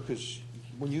make sure, because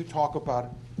when you talk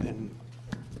about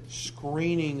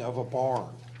screening of a barn,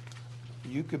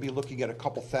 you could be looking at a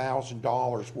couple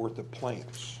 $1,000s worth of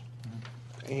plants.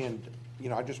 And,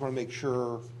 I just want to make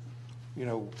sure,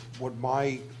 what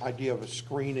my idea of a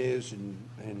screen is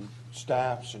and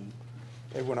staffs and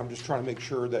everyone, I'm just trying to make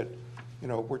sure that,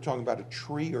 if we're talking about a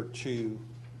tree or two,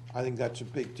 I think that's a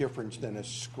big difference than a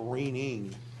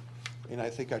screening. And I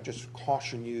think I just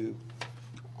caution you,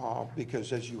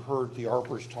 because as you heard the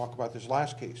arborist talk about this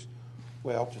last case,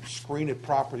 well, to screen it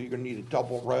properly, you're going to need a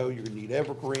double row, you're going to need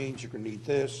evergreens, you're going to need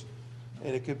this,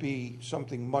 and it could be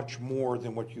something much more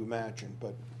than what you imagine.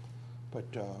 But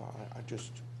I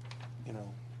just,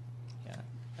 Yeah.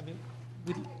 I mean,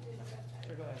 sure,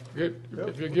 go ahead. Good.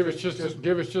 If you give us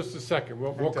just a second,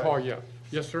 we'll call you.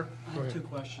 Yes, sir? I Go have two ahead.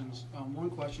 questions. One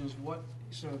question is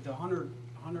so the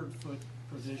 100-foot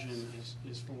provision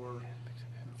is for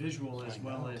visual as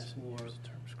well as for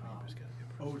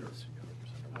odor.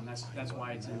 That's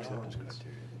why it's in the ordinance.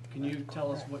 Can you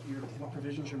tell us what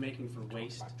provisions you're making for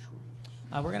waste?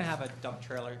 We're going to have a dump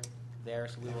trailer there,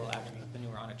 so we will actually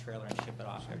manure on a trailer and ship it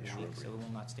off every week, so we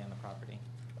will not stay on the property.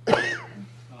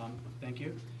 Thank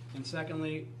you. And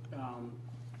secondly,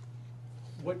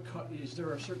 is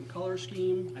there a certain color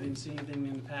scheme? I didn't see anything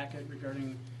in the packet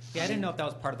regarding. Yeah, I didn't know if that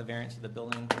was part of the variance of the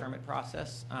building permit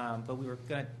process, but we were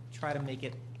going to try to make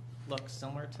it look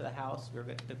similar to the house.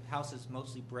 The house is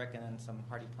mostly brick and then some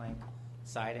hardy plank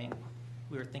siding.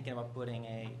 We were thinking about putting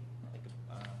a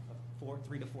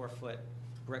 3 to 4 foot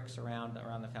bricks around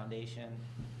the foundation,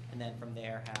 and then from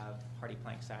there have hardy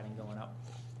plank siding going up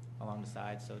along the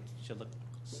side, so it should look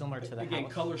similar to the Again,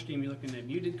 house. color scheme, you're looking at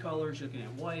muted colors, you're looking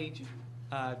at white.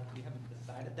 We haven't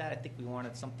decided that. I think we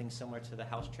wanted something similar to the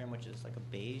house trim, which is like a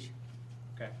beige,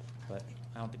 Okay. but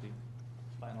I don't think we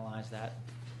finalized that.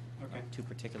 Okay. Not too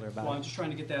particular about Well, it. I'm just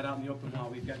trying to get that out in the open while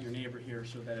we've got your neighbor here,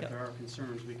 so that if Yep. there are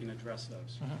concerns, we can address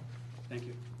those. Mhm. Thank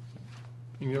you.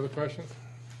 Any other questions?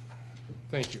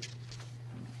 Thank you.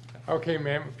 Okay,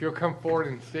 ma'am, if you'll come forward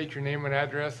and state your name and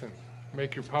address and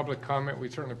make your public comment, we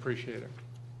certainly appreciate it.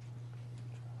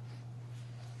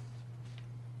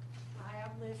 Hi,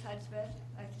 I'm Liz Hudspeth.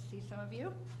 Nice to see some of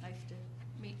you. Nice to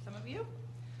meet some of you.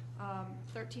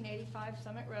 1385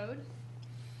 Summit Road.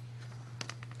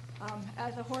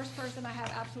 As a horse person, I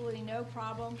have absolutely no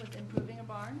problem with improving a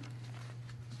barn.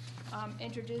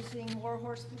 Introducing more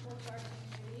horse people to our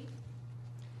community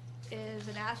is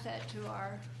an asset to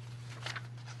our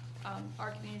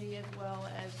community as well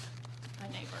as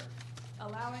a neighbor.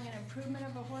 Allowing an improvement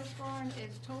of a horse barn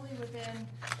is totally within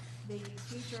the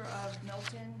future of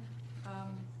Milton.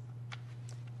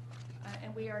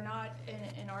 And we are not in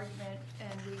an argument,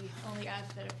 and we only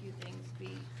ask that a few things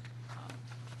be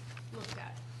looked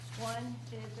at. One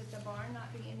is that the barn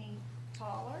not be any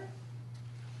taller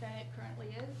than it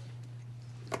currently is,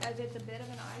 as it's a bit of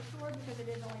an eyesore because it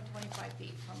is only 25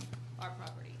 feet from our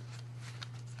property.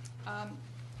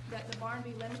 That the barn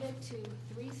be limited to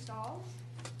 3 stalls,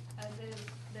 as is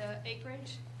the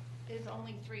acreage is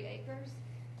only 3 acres,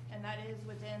 and that is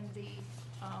within the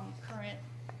current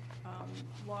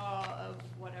law of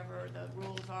whatever the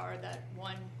rules are, that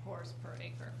 1 horse per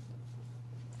acre.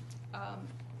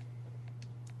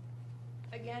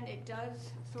 Again, it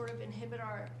does sort of inhibit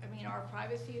our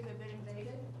privacy is a bit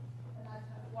invaded, and that's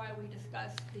why we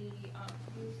discussed the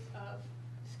use of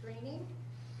screening.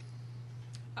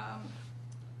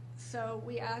 So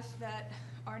we asked that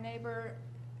our neighbor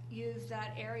use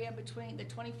that area between the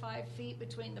 25 feet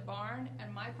between the barn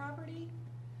and my property,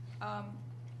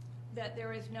 that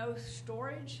there is no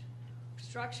storage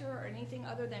structure or anything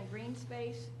other than green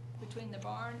space between the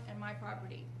barn and my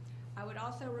property. I would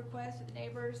also request that the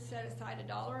neighbors set aside a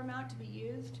dollar amount to be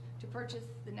used to purchase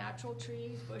the natural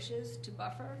trees, bushes to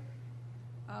buffer.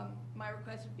 My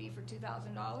request would be for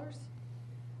 $2,000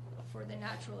 for the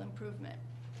natural improvement.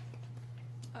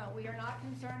 We are not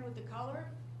concerned with the color.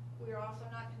 We are also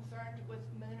not concerned with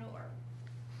manure.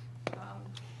 I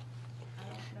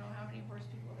don't know how many horse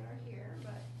people there are here,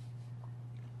 but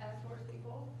as horse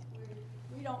people,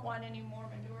 we don't want any more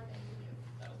manure than you do.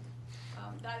 So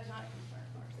that is not a concern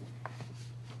of ours.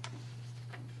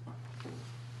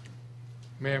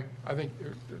 Ma'am, I think,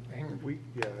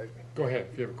 go ahead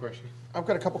if you have a question. I've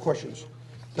got a couple questions.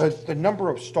 The number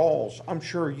of stalls, I'm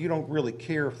sure you don't really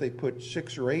care if they put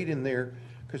 6 or 8 in there,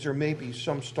 because there may be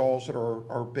some stalls that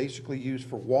are basically used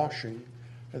for washing,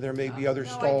 and there may be other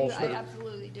stalls that I are...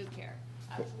 absolutely do care.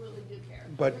 Absolutely do care.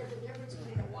 But- There's a difference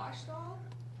between a wash stall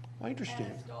I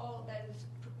understand. and a stall that is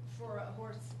for a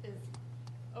horse is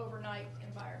overnight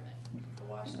environment. The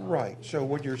wash stall. Right, so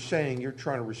what you're saying, you're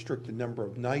trying to restrict the number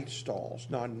of night stalls,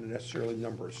 not necessarily the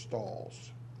number of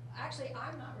stalls. Actually,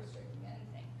 I'm not restricting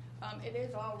anything. It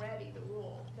is already the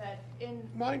rule that in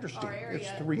Well, I understand. our It's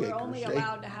area, 3 we're acres. only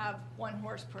allowed to have 1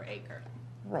 horse per acre.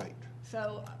 Right.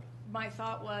 So my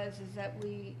thought was is that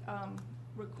we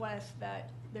request that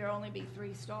there only be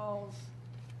 3 stalls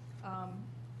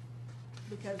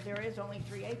because there is only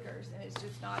 3 acres, and it's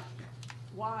just not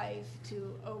wise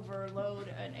to overload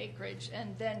an acreage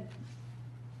and then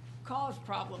cause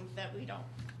problems that we don't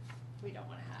want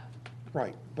to have.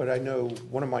 Right, but I know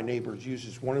one of my neighbors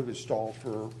uses one of his stalls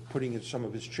for putting in some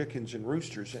of his chickens and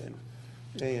roosters in.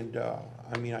 And,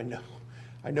 I mean, I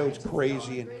know it's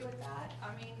crazy. I don't agree with that.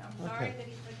 I mean, I'm sorry Okay. that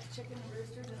he puts chicken and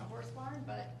roosters in a horse barn,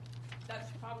 but that's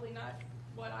probably not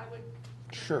what I would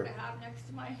Sure. prefer to have next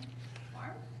to my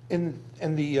farm.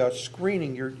 And the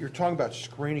screening, you're talking about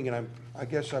screening, and I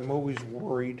guess I'm always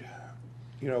worried,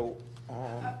 you know,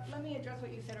 Let me address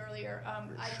what you said earlier.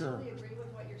 I Sure. totally agree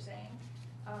with what you're saying.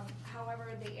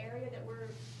 However, the area that we're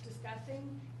discussing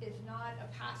is not a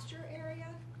pasture area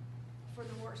for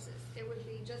the horses. It would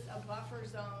be just a buffer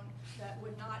zone that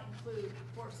would not include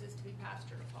horses to be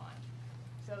pastured upon.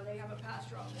 So they have a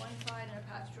pasture on one side and a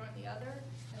pasture on the other,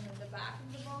 and then the back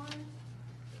of the barn,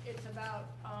 it's about,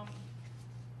 I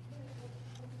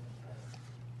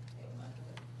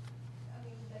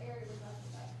mean, the area was not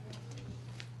about.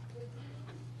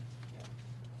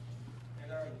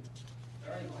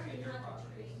 They're already looking at your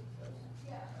property.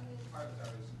 Yeah, I mean. Part of it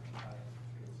already screened by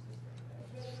trees.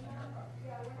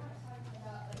 Yeah, we're not talking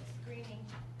about like screening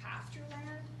pasture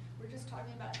land. We're just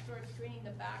talking about sort of screening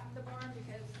the back of the barn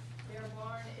because their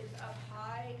barn is up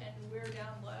high and we're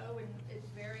down low and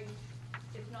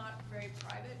it's not very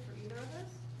private for either of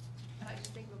us. And I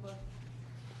just think we're both.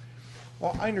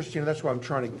 well, I understand, that's what I'm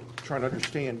trying to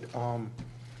understand, But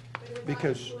it would not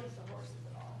because, influence the horses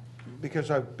at all. because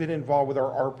I've been involved with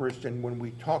our arborist, and when we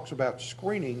talks about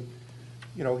screening,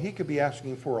 you know, he could be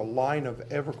asking for a line of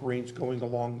evergreens going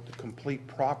along the complete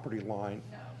property line.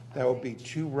 No. That would be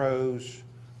 2 rows,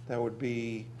 that would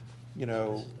be, you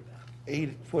know,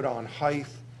 8 foot on height,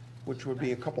 which would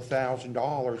be a couple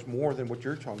 $1,000s more than what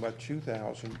you're talking about,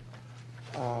 2,000.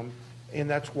 And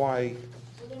that's why,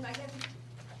 Well, then I guess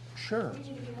sure, we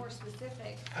need to be more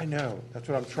specific. I know, that's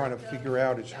what I'm trying to figure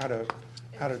out, is how to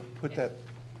put that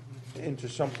into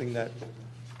something that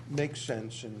makes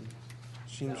sense and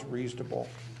seems reasonable.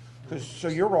 Because, so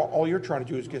all you're trying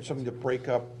to do is get something to break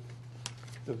up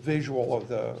the visual of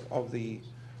the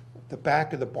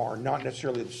back of the barn, not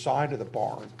necessarily the side of the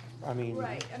barn. I mean.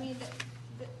 Right, I mean,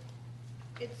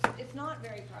 it's not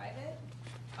very private,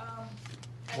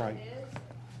 as Right. it is.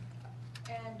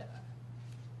 And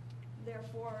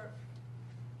therefore,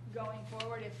 going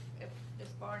forward, if this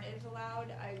barn is allowed,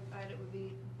 it would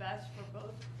be best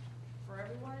for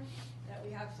everyone, that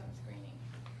we have some screening.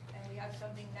 And we have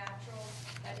something natural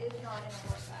that is not in a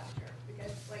horse pasture.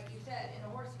 Because like you said, in a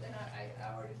horse, and I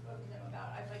already spoke to them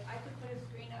about, I was like, I could put a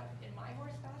screen up in my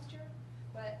horse pasture,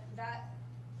 but that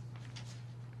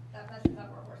messes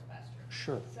up our horse pasture.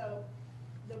 Sure. So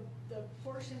the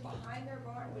portion behind their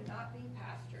barn would not be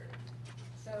pastured.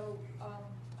 So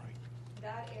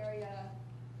that area,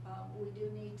 we do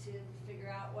need to figure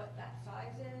out what that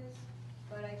size is.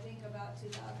 But I think about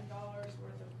 $2,000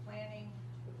 worth of planning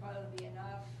would probably be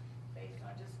enough based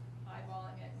on just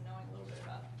eyeballing it and knowing a little bit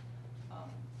about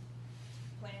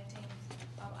plantings.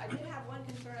 I did have one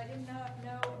concern. I didn't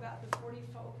know about the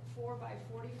 44 by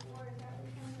 44. Is that what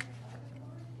you're talking about?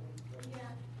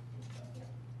 Yeah.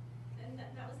 And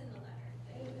that was in the letter.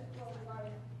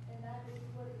 And that is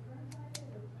what the current size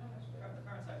is, or how much? The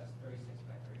current size is 36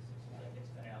 by 36, so that gets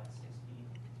cut out 6 feet.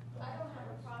 I don't have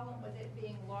a problem with it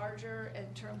being larger in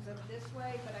terms of this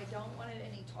way, but I don't want it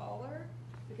any taller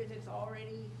because it's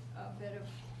already a bit of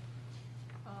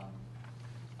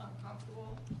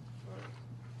uncomfortable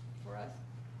for us,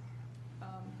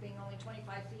 being only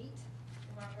 25 feet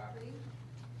from our property.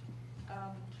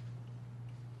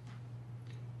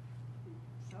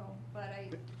 So, but I,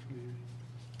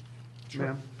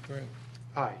 Ma'am? Go ahead.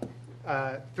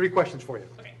 Hi. 3 questions for you.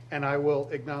 Okay. And I will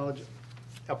acknowledge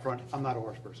upfront, I'm not a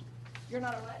horse person. you're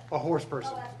not a what? A horse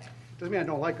person. Oh, that's okay. Doesn't mean I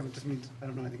don't like them, it just means I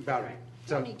don't know anything about Right. it.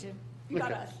 Don't need to. You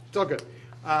got Okay. us. It's all good.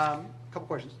 Couple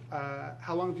questions.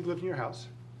 How long have you lived in your house?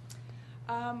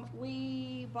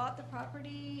 We bought the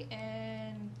property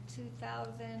in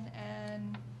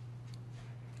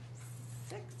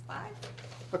 2006, 5?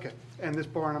 Okay. And this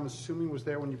barn, I'm assuming, was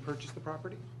there when you purchased the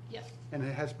property? Yes. And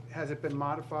has it been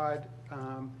modified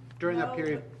during that No,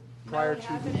 period prior No, it to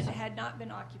hasn't. these? It had not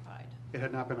been occupied. It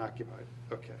had not been occupied.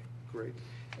 Okay, great.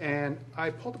 And I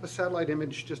pulled up a satellite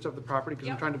image just of the property because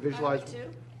I'm Yep, trying to I have visualize it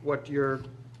too. what you're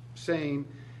saying.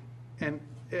 And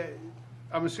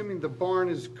I'm assuming the barn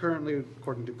is currently,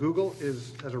 according to Google,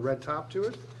 has a red top to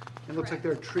it. It looks like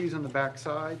there are trees on the back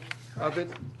side of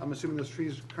it. I'm assuming those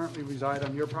trees currently reside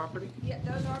on your property? Yeah,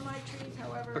 those are my trees,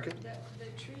 however, Okay. the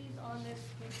trees on this,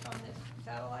 based on this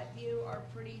satellite view are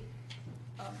pretty,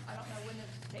 I don't know when this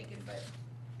was taken, but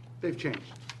They've changed.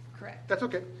 correct. That's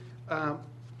okay.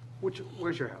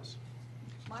 Where's your house?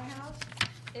 My house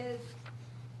is,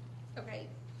 okay,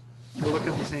 We're looking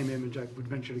at the same image, I would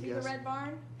venture to see the guess. red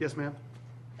barn? Yes, ma'am?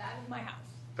 That is my house.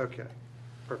 Okay,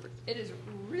 perfect. It is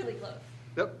really close.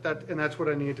 Yep, and that's what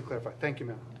I needed to clarify. Thank you,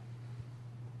 ma'am.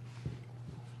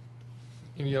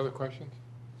 Any other questions?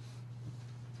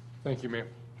 Thank you, ma'am.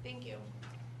 Thank you.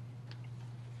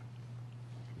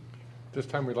 This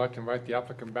time, we'd like to invite the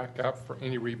applicant back up for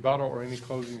any rebuttal or any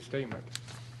closing statement.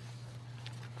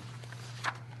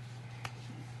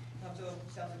 So,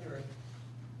 sounds like there were,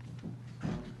 I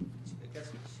guess,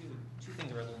 two things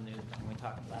that were a little new when we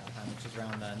talked last time, which is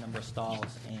around the number of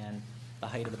stalls and the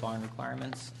height of the barn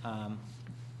requirements. I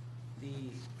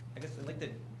guess I'd like to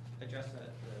address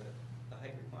the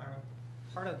height requirement.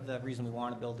 Part of the reason we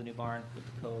want to build a new barn with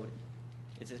the code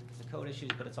is it's the code issues,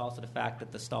 but it's also the fact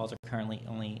that the stalls are currently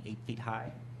only 8 feet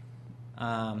high.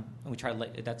 And we try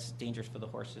to that's dangerous for the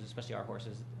horses, especially our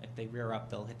horses. If they rear up,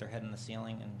 they'll hit their head in the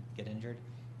ceiling and get injured,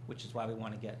 which is why we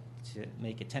want to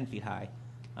make it 10 feet high.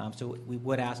 So we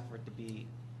would ask for it to be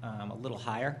a little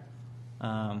higher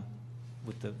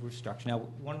with the roof structure. Now,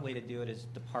 one way to do it is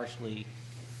to partially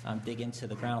dig into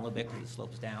the ground a little bit because it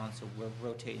slopes down. So we're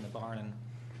rotating the barn, and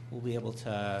we'll be able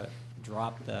to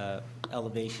drop the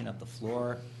elevation of the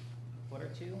floor a foot or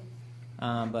two.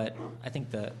 But I think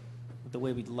the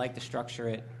way we'd like to structure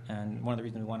it, and one of the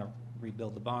reasons we want to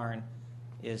rebuild the barn,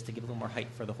 is to give a little more height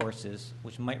for the horses,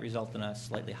 which might result in a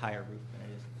slightly higher roof than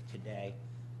it is today.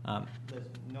 There's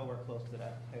nowhere close to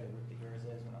that height of roof that yours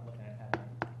is. We're not looking at having,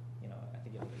 I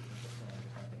think you have 18-foot ceilings or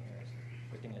something here.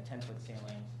 We're thinking of 10-foot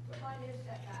ceilings. But mine is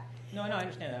set back. No, I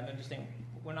understand that. I'm just saying,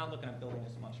 we're not looking at building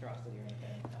this monstrosity or anything.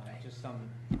 Just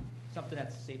something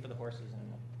that's safe for the horses and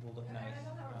will look nice. I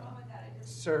don't have a problem with that. I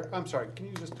just. Sir, I'm sorry,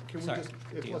 Sorry.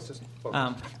 let's just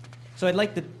focus. So I'd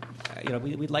like to,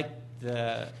 we'd like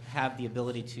to have the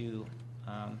ability to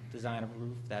design a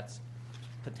roof that's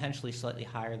potentially slightly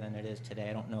higher than it is today.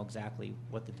 I don't know exactly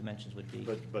what the dimensions would be.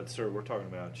 But sir, we're talking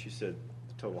about, she said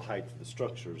the total height of the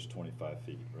structure is 25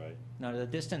 feet, right? No, the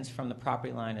distance from the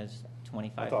property line is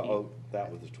 25 I thought, feet. oh,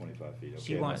 that was the 25 feet. Okay,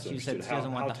 She I wants- she said misunderstood. she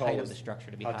doesn't want How the tall height of is- the structure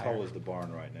to be How higher. tall is the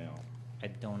barn right now? I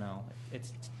don't know.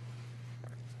 It's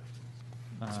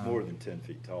It's more than 10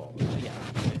 feet tall. yeah,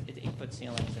 it's 8-foot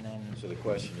ceilings, and then So the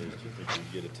question is, do you think you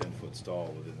can get a 10-foot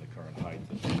stall within the current height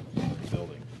of the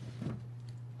building?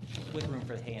 with room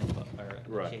for hay and or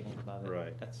Right, shavings above it.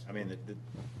 right. That's I mean,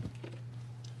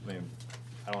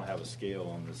 I don't have a scale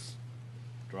on this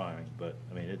drawing, but,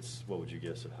 I mean, what would you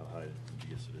guess at how high would you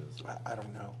guess it is? I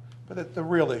don't know. But the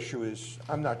real issue is,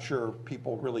 I'm not sure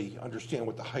people really understand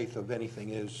what the height of anything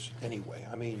is anyway.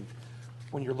 I mean,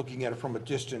 when you're looking at it from a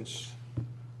distance,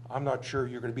 I'm not sure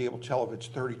you're going to be able to tell if it's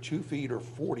 32 feet or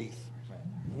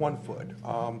 41 foot.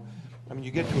 I mean,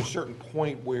 you get to a certain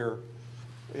point where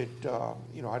it, of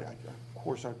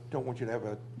course, I don't want you to have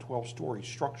a 12-story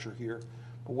structure here,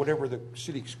 but whatever the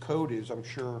city's code is, I'm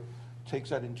sure takes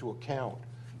that into account,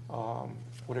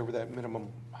 whatever that minimum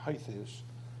height is.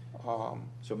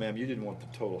 So ma'am, you didn't want the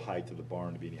total height of the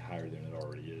barn to be any higher than it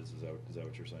already is that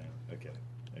what you're saying? Okay.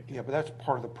 Yeah, but that's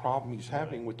part of the problem he's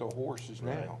having with the horses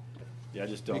Right. now. Yeah, I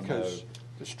just don't know. Because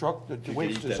the If you way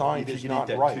could it's eat that- designed if is you could eat not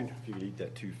that right. If you could eat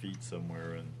that 2 feet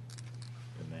somewhere in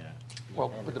that.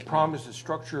 Well, but the problem is the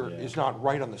structure Yeah. is not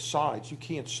right on the sides. You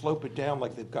can't slope it down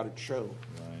like they've got it shown.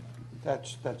 Right,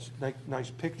 That's nice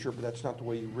picture, but that's not the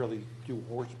way you really do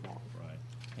horse barn. right.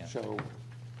 Yeah. So,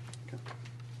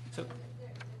 So, There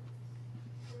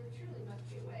truly must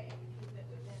be a way to keep it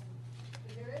within,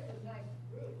 but there is a nice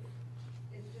roof,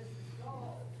 it's just the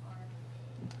stalls aren't,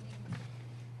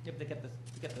 yep, they get this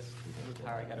roof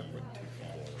higher, got a wood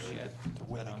shed. the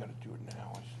way they gotta do it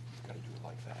now is, you gotta do it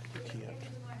like that. You can't.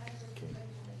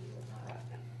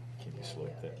 Can you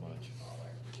slope that much?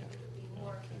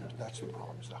 That's the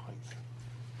problem, is the height.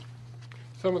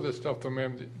 Some of this stuff, though,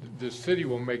 ma'am, the city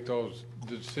will make those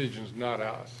decisions, not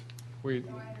us. They're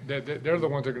the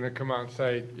ones that are gonna come out and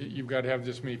say, you've got to have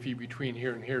this many feet between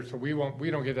here and here, so we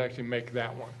don't get to actually make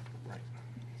that one. Right.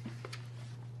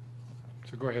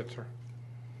 So go ahead, sir.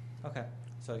 Okay,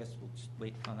 so I guess we'll just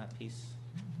wait on that piece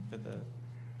for the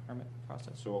permit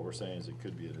process. So what we're saying is it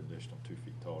could be an additional 2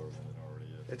 feet taller than it already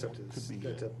is. It's up to Could be,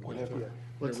 that's up- whatever. yeah.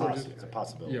 Let's, Yeah, we're let's, just- It's a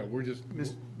possibility. Yeah,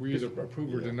 Miss- we either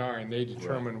approve or Yeah. deny, and they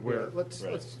determine yeah, where. let's,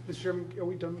 Right. Mr. Chairman, are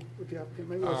we done with the applicant?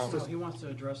 Maybe let's Um, So just, he wants to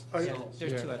address Oh, the yeah. stalls.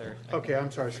 There's Yeah. two other. okay,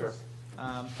 I'm sorry, sir.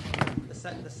 The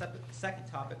second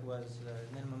topic was the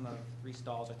minimum of 3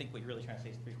 stalls. I think what you're really trying to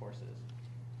say is 3 horses.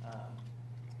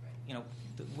 You know,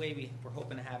 the way we're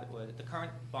hoping to have it was, the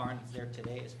current barn that's there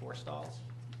today is 4 stalls.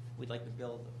 We'd like to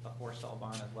build a 4-stall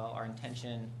barn as well. Our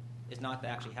intention is not to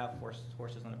actually have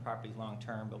horses on the property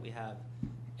long-term, but we have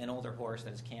an older horse that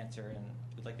has cancer, and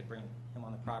we'd like to bring him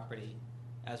on the property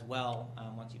as well.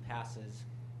 Once he passes,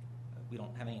 we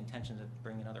don't have any intentions of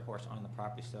bringing another horse on the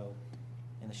property, so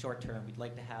in the short term, we'd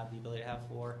like to have the ability to have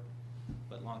 4,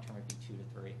 but long-term it'd be 2 to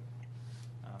 3.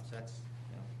 So that's,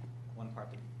 one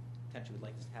part that potentially we'd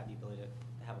like to have the ability to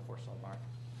have a 4-stall barn.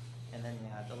 And then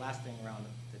the last thing around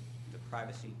the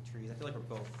privacy trees, I feel like we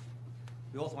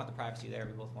both want the privacy there,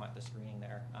 we both want the screening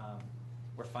there.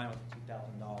 We're fine with the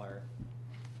 $2,000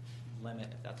 limit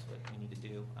if that's what we need to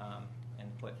do,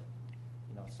 and put,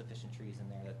 sufficient trees in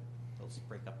there that they'll just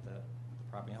break up the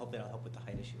property. I hope that'll help with the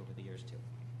height issue over the years too.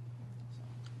 So.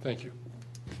 Thank you.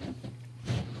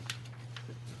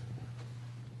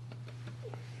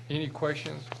 Any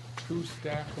questions to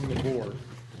staff from the board?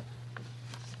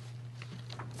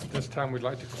 At this time, we'd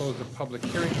like to close the public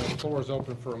hearing. The floor is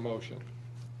open for a motion.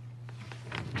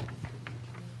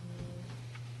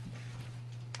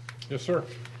 Yes, sir.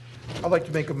 I'd like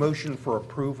to make a motion for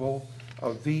approval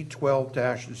of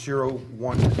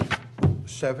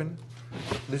V12-017.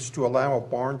 This is to allow a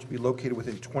barn to be located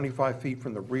within 25 feet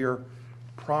from the rear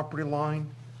property line,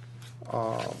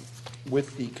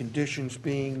 with the conditions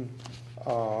being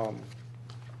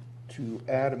to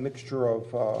add a mixture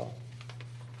of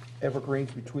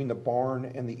evergreens between the barn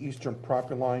and the eastern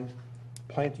property line,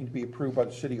 planting to be approved by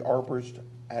the city arborist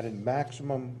at a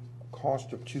maximum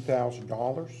cost of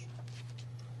 $2,000.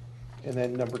 And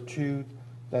then number 2,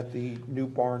 that the new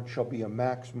barn shall be a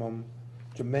maximum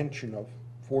dimension of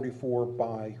 44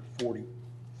 by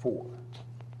 44.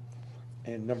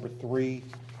 And number 3,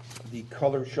 the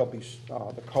color shall be,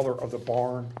 the color of the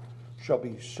barn shall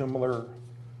be similar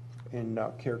in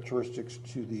characteristics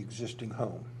to the existing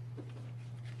home.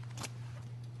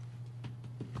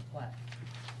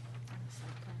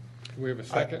 Do we have a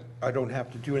second? I don't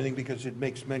have to do anything because it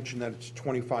makes mention that it's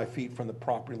 25 feet from the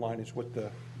property line is what the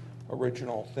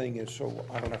original thing is, so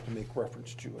I don't have to make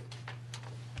reference to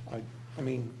it. I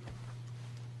mean,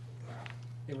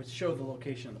 It would show the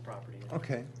location of the property.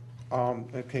 okay.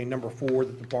 Okay, number 4,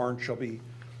 that the barn shall be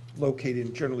located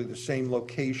in generally the same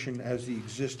location as the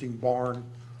existing barn,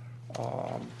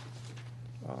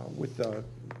 with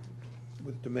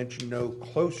dimension no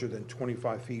closer than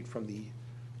 25 feet from the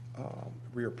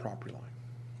rear property line.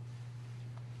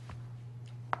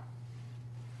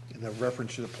 And the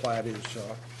reference to the plat is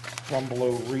from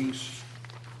below Reese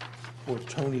for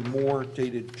Tony Moore,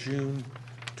 dated June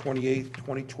 28th,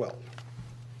 2012.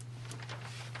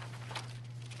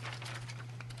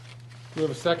 Do we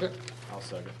have a second? I'll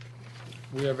second.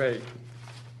 We have a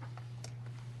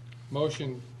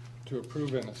motion to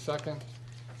approve in a second.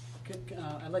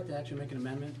 I'd like to actually make an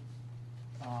amendment.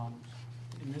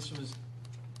 And this was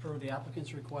per the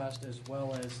applicant's request, as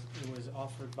well as it was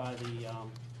offered by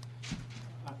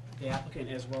the applicant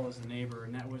as well as the neighbor,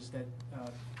 and that was that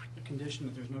the condition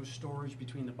that there's no storage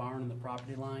between the barn and the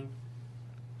property line.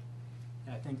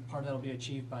 And I think part of that will be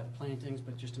achieved by the plantings,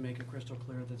 but just to make it crystal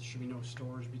clear that there should be no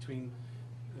storage between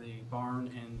the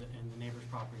barn and the neighbor's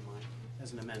property line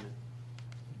as an amendment.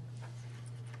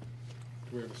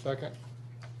 Do we have a second?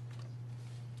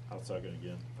 I'll second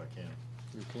again if I can.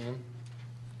 You can.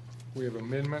 We have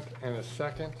amendment and a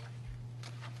second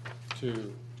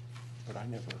to, But I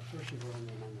never. First you vote on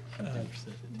the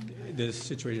amendment. The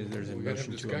situation, there's a We gotta have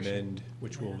motion to discussion. amend,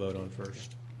 which we'll vote on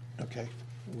first. Okay.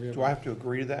 we have, Do I have to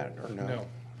agree to that, or no? No.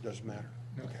 Doesn't matter.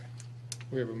 No. Okay.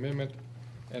 we have amendment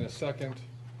and a second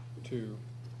to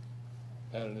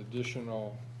add an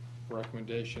additional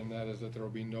recommendation, that is that there will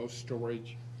be no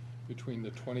storage between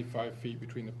the 25 feet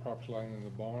between the property line and the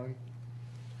barn.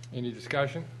 Any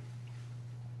discussion?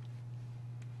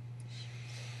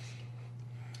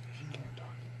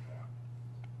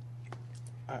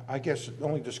 I guess the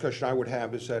only discussion I would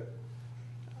have is that,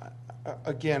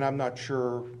 again, I'm not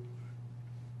sure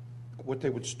what they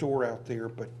would store out there,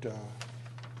 but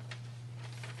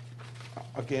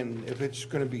again, if it's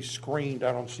going to be screened,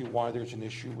 I don't see why there's an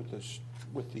issue with this,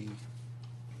 with the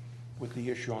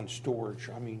issue on storage.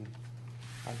 I mean,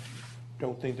 I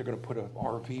don't think they're going to put an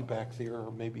RV back there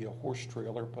or maybe a horse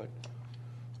trailer, but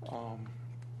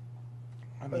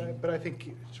I mean, But I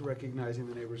think it's recognizing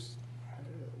the neighbors'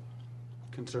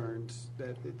 concerns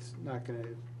that it's not going to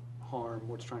harm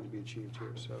what's trying to be achieved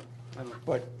here, so I don't.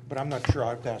 but I'm not sure.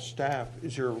 I've asked staff,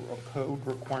 is there a code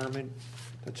requirement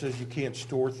that says you can't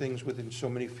store things within so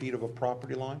many feet of a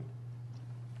property line?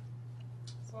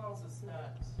 As long as it's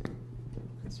not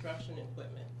construction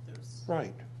equipment, there's.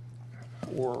 Right.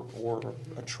 Or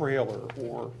a trailer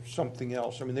or something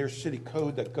else. I mean, there's city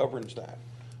code that governs that.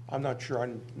 I'm not sure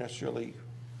I'm necessarily,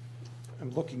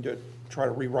 I'm looking to try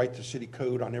to rewrite the city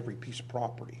code on every piece of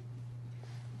property.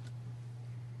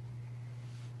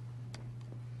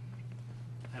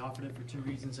 I offered it for two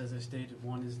reasons, as I stated.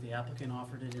 One is the applicant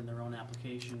offered it in their own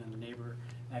application, and the neighbor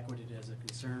echoed it as a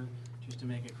concern, just to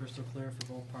make it crystal clear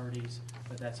for both parties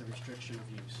that that's a restriction of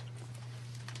use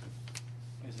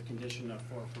as a condition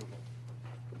for approval.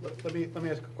 Let me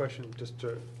ask a question just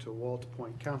to Walt's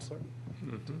point. Counselor,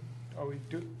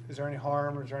 is there any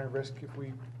harm or is there any risk if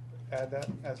we add that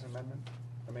as an amendment?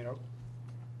 I mean,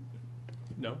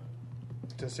 No?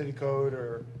 to city code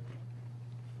or?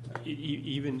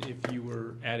 Even if you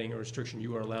were adding a restriction,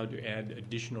 you are allowed to add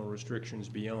additional restrictions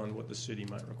beyond what the city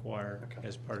might require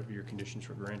as part of your conditions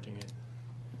for granting it.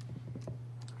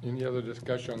 Any other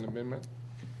discussion on the amendment?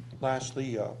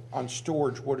 Lastly, on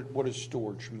storage, what does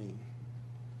storage mean?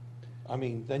 I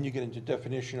mean, then you get into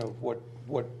definition of what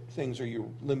things are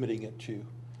you limiting it to?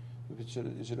 If it's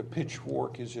is it a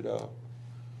pitchfork? Is it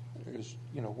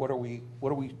what are we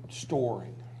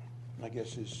storing? I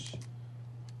guess is,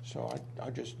 so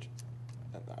I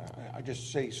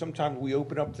just say sometimes we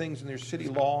open up things and there's city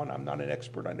law, and I'm not an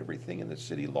expert on everything in the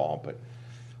city law, but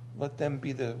let them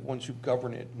be the ones who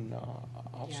govern it, and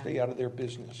I'll stay out of their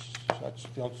business. So that's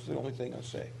the only thing I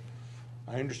say.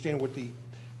 I understand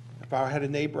if I had a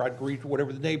neighbor, I'd agree to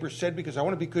whatever the neighbor said because I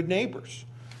want to be good neighbors.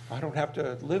 I don't have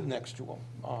to live next to them.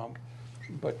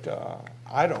 But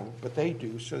I don't, but they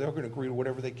do, so they're going to agree to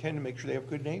whatever they can to make sure they have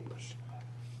good neighbors.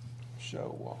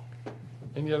 So.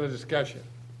 Any other discussion?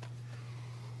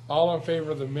 All in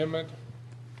favor of the amendment,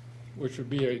 which would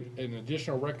be an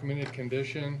additional recommended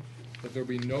condition that there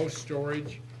be no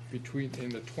storage in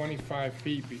the 25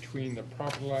 feet between the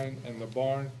property line and the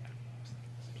barn,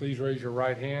 please raise your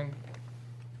right hand.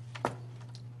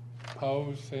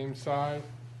 Opposed, same side.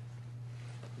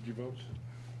 Did you vote,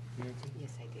 Nancy?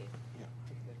 Yes, I did. Yeah.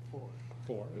 I voted for.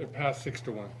 4. It passed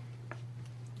 6-1.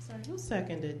 Sorry, who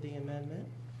seconded the amendment?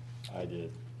 I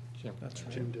did. Jim. That's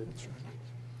right. Jim did.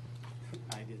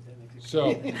 I did, that makes it.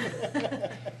 So,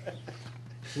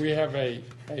 we have a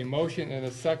motion and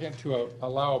a second to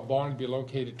allow a barn to be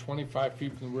located 25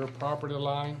 feet from the rear property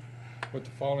line with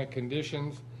the following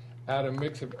conditions. Add a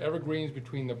mix of evergreens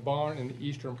between the barn and the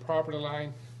eastern property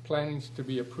line. Plantings to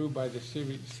be approved by the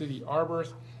city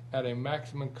arborist at a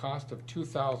maximum cost of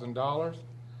 $2,000.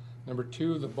 Number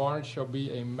 2, the barn shall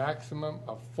be a maximum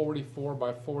of 44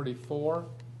 by 44.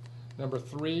 Number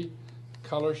 3,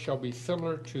 colors shall be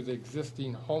similar to the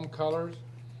existing home colors.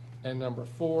 And number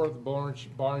 4, the barn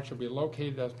shall be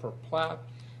located as per plat,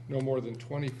 no more than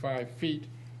 25 feet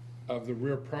of the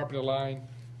rear property line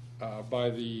by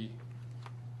the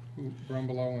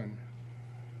Brumbelow and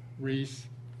Reese,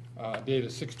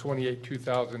 dated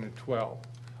 6/28/2012.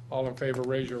 All in favor,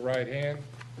 raise your right hand.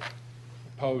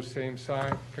 Opposed, same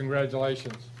sign.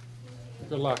 Congratulations.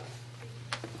 Good luck.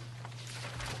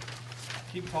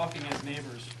 Keep talking as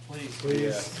neighbors, please.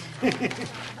 Please. After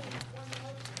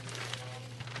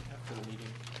the meeting.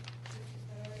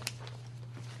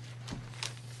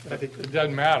 I think It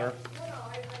doesn't matter. No, I know,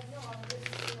 I'm just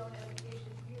for your own edification.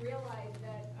 You realize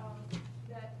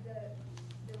that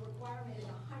the requirement is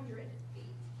 100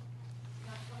 feet,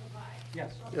 not 25.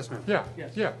 Yes. Yes, ma'am. Yeah,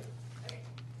 Yes. yeah, Okay.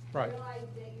 right. You realize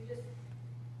that you just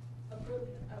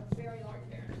approved a very large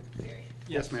variance, period.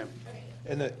 Yes, ma'am. Okay.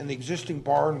 And the existing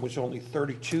barn was only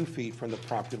 32 feet from the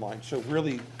property line. So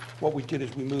really, what we did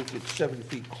is we moved it 7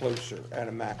 feet closer at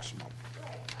a maximum.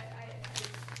 Right,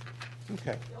 I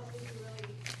Okay. don't think you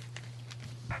really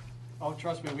Oh,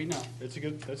 trust me, we know. That's a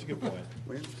good point.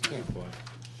 We understand. Good point.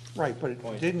 Right, but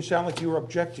it didn't sound like you were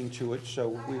objecting to it, so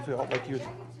we felt like you. I objected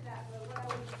to that, but what I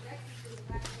was objecting to is the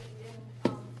fact that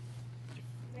we didn't,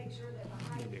 make sure that the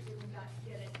height did not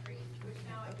get increased, which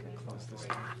now I can be close to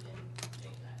that.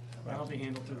 That'll be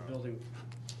handled through the building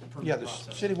permit Yeah, the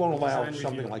process. city won't allow Design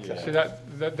something review. like See,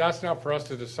 that. that's not for us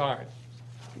to decide.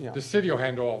 Yeah. The city will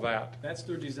handle all that. That's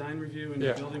through design review and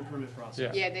Yeah. the building permit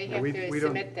process. Yeah. Yeah, they have we to don't-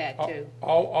 submit that too.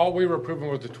 All we were approving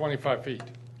was the 25 feet.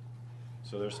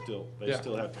 So they're still, they Yeah.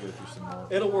 still have to go through some more.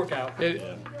 It'll work out. It-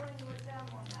 Yeah.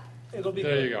 It'll be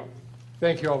There good. you go.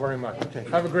 Thank you all very much. Okay.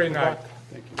 Have a great night.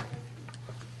 Thank you.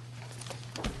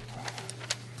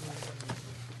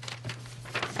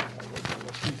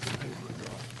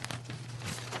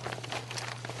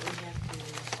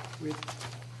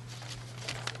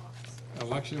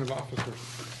 Election of officers.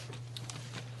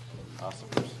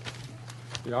 Officers.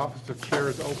 The office of chair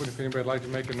is open if anybody would like to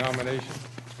make a nomination.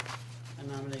 I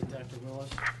nominate Dr. Willis.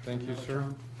 Thank you, Another sir.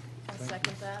 term. I'll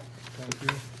second that. Thank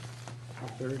you. I'll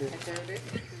third I it. third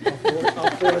it.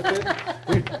 I'll fourth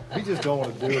it. We just don't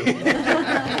want to do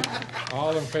it.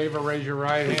 All in favor, raise your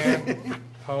right hand.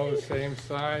 Opposed, same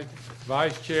side.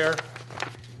 Vice chair.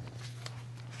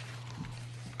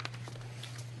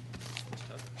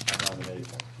 I nominate.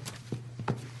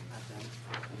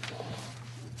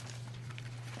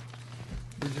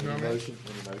 Who'd you Any nominate? motion,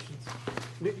 any motions?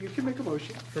 You can make a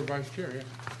motion. For vice chair, yeah.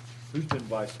 Who's been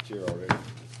vice chair already?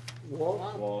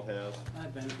 Walt? Walt has.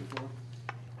 I've been it before.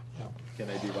 Can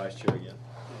they do vice chair again?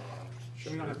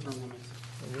 We don't have term limits.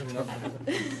 We have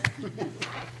nothing.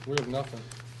 We have nothing.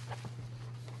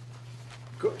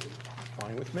 Good.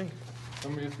 Fine with me.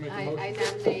 Somebody just make a I motion.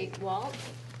 nominate Walt.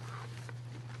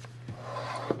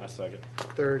 I second.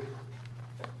 Third.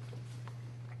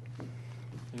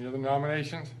 Any other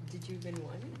nominations? Did you even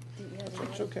want it? Did you have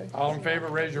It's okay. All in favor,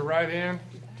 raise your right hand.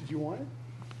 Did you want it?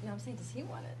 No, I'm saying, does he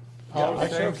want it? All I the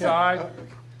say same okay. side.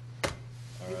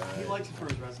 He likes it for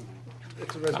his resume.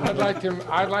 It's a resolution.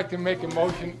 I'd like to make a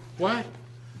motion, what?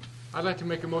 I'd like to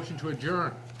make a motion to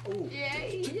adjourn.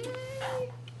 Yay, yay.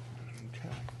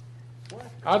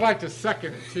 I'd like to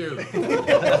second it too.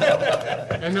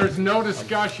 And there's no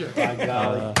discussion. By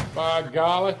golly. By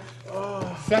golly.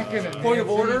 Second it. Point of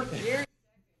Nancy. order?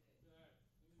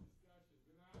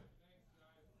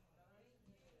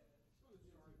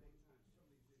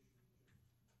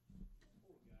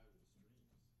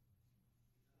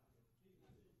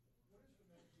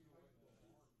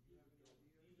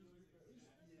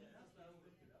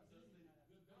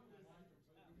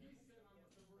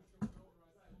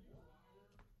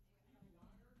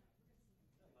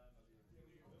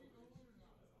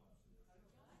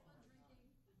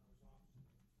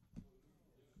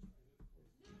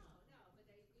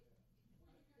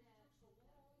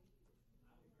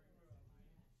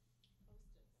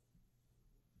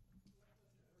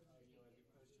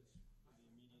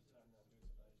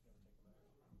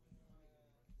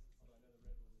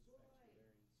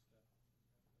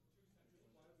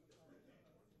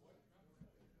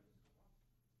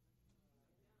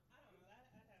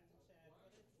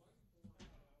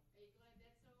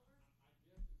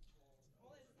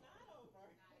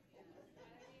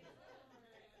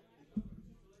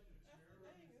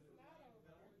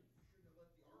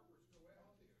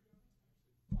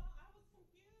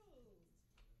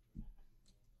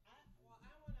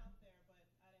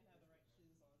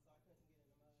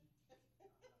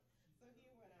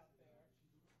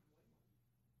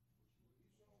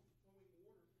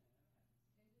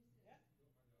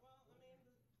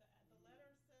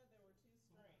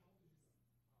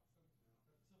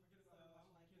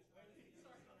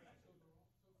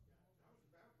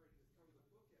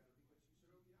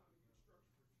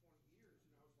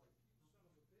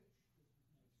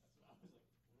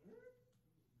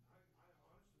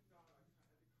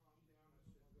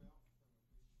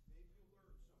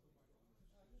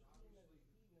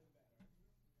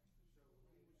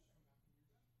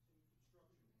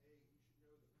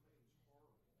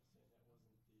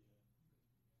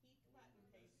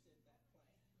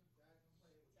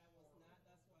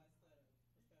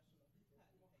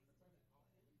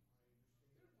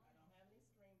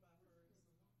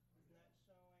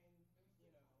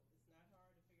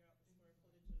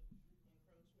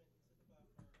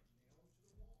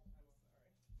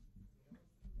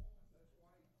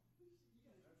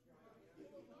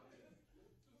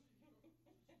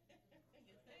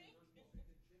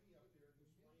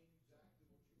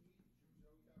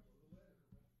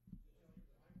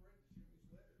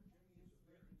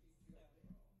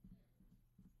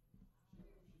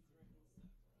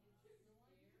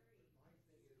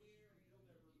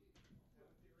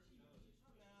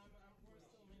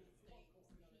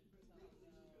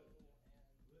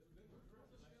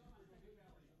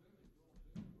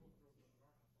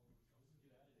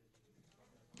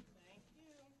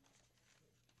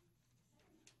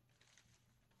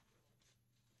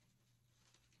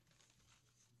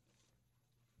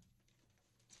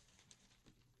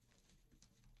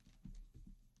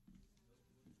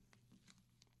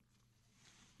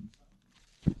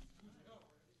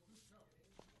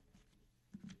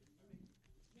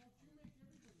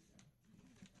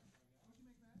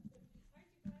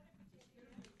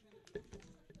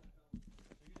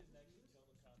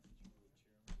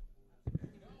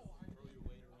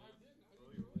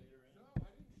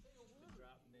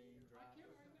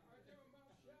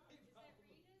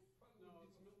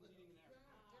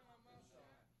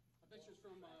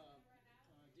 from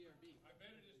DRB. I bet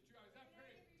it is true. Is that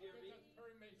Perry? I DRB? bet that's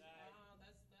Perry Mason.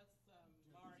 That's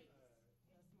Marty.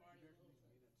 That's Marty.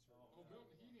 Oh,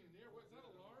 Milton Heating and Air, was that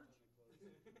a large? It's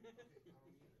a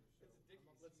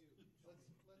Dickies.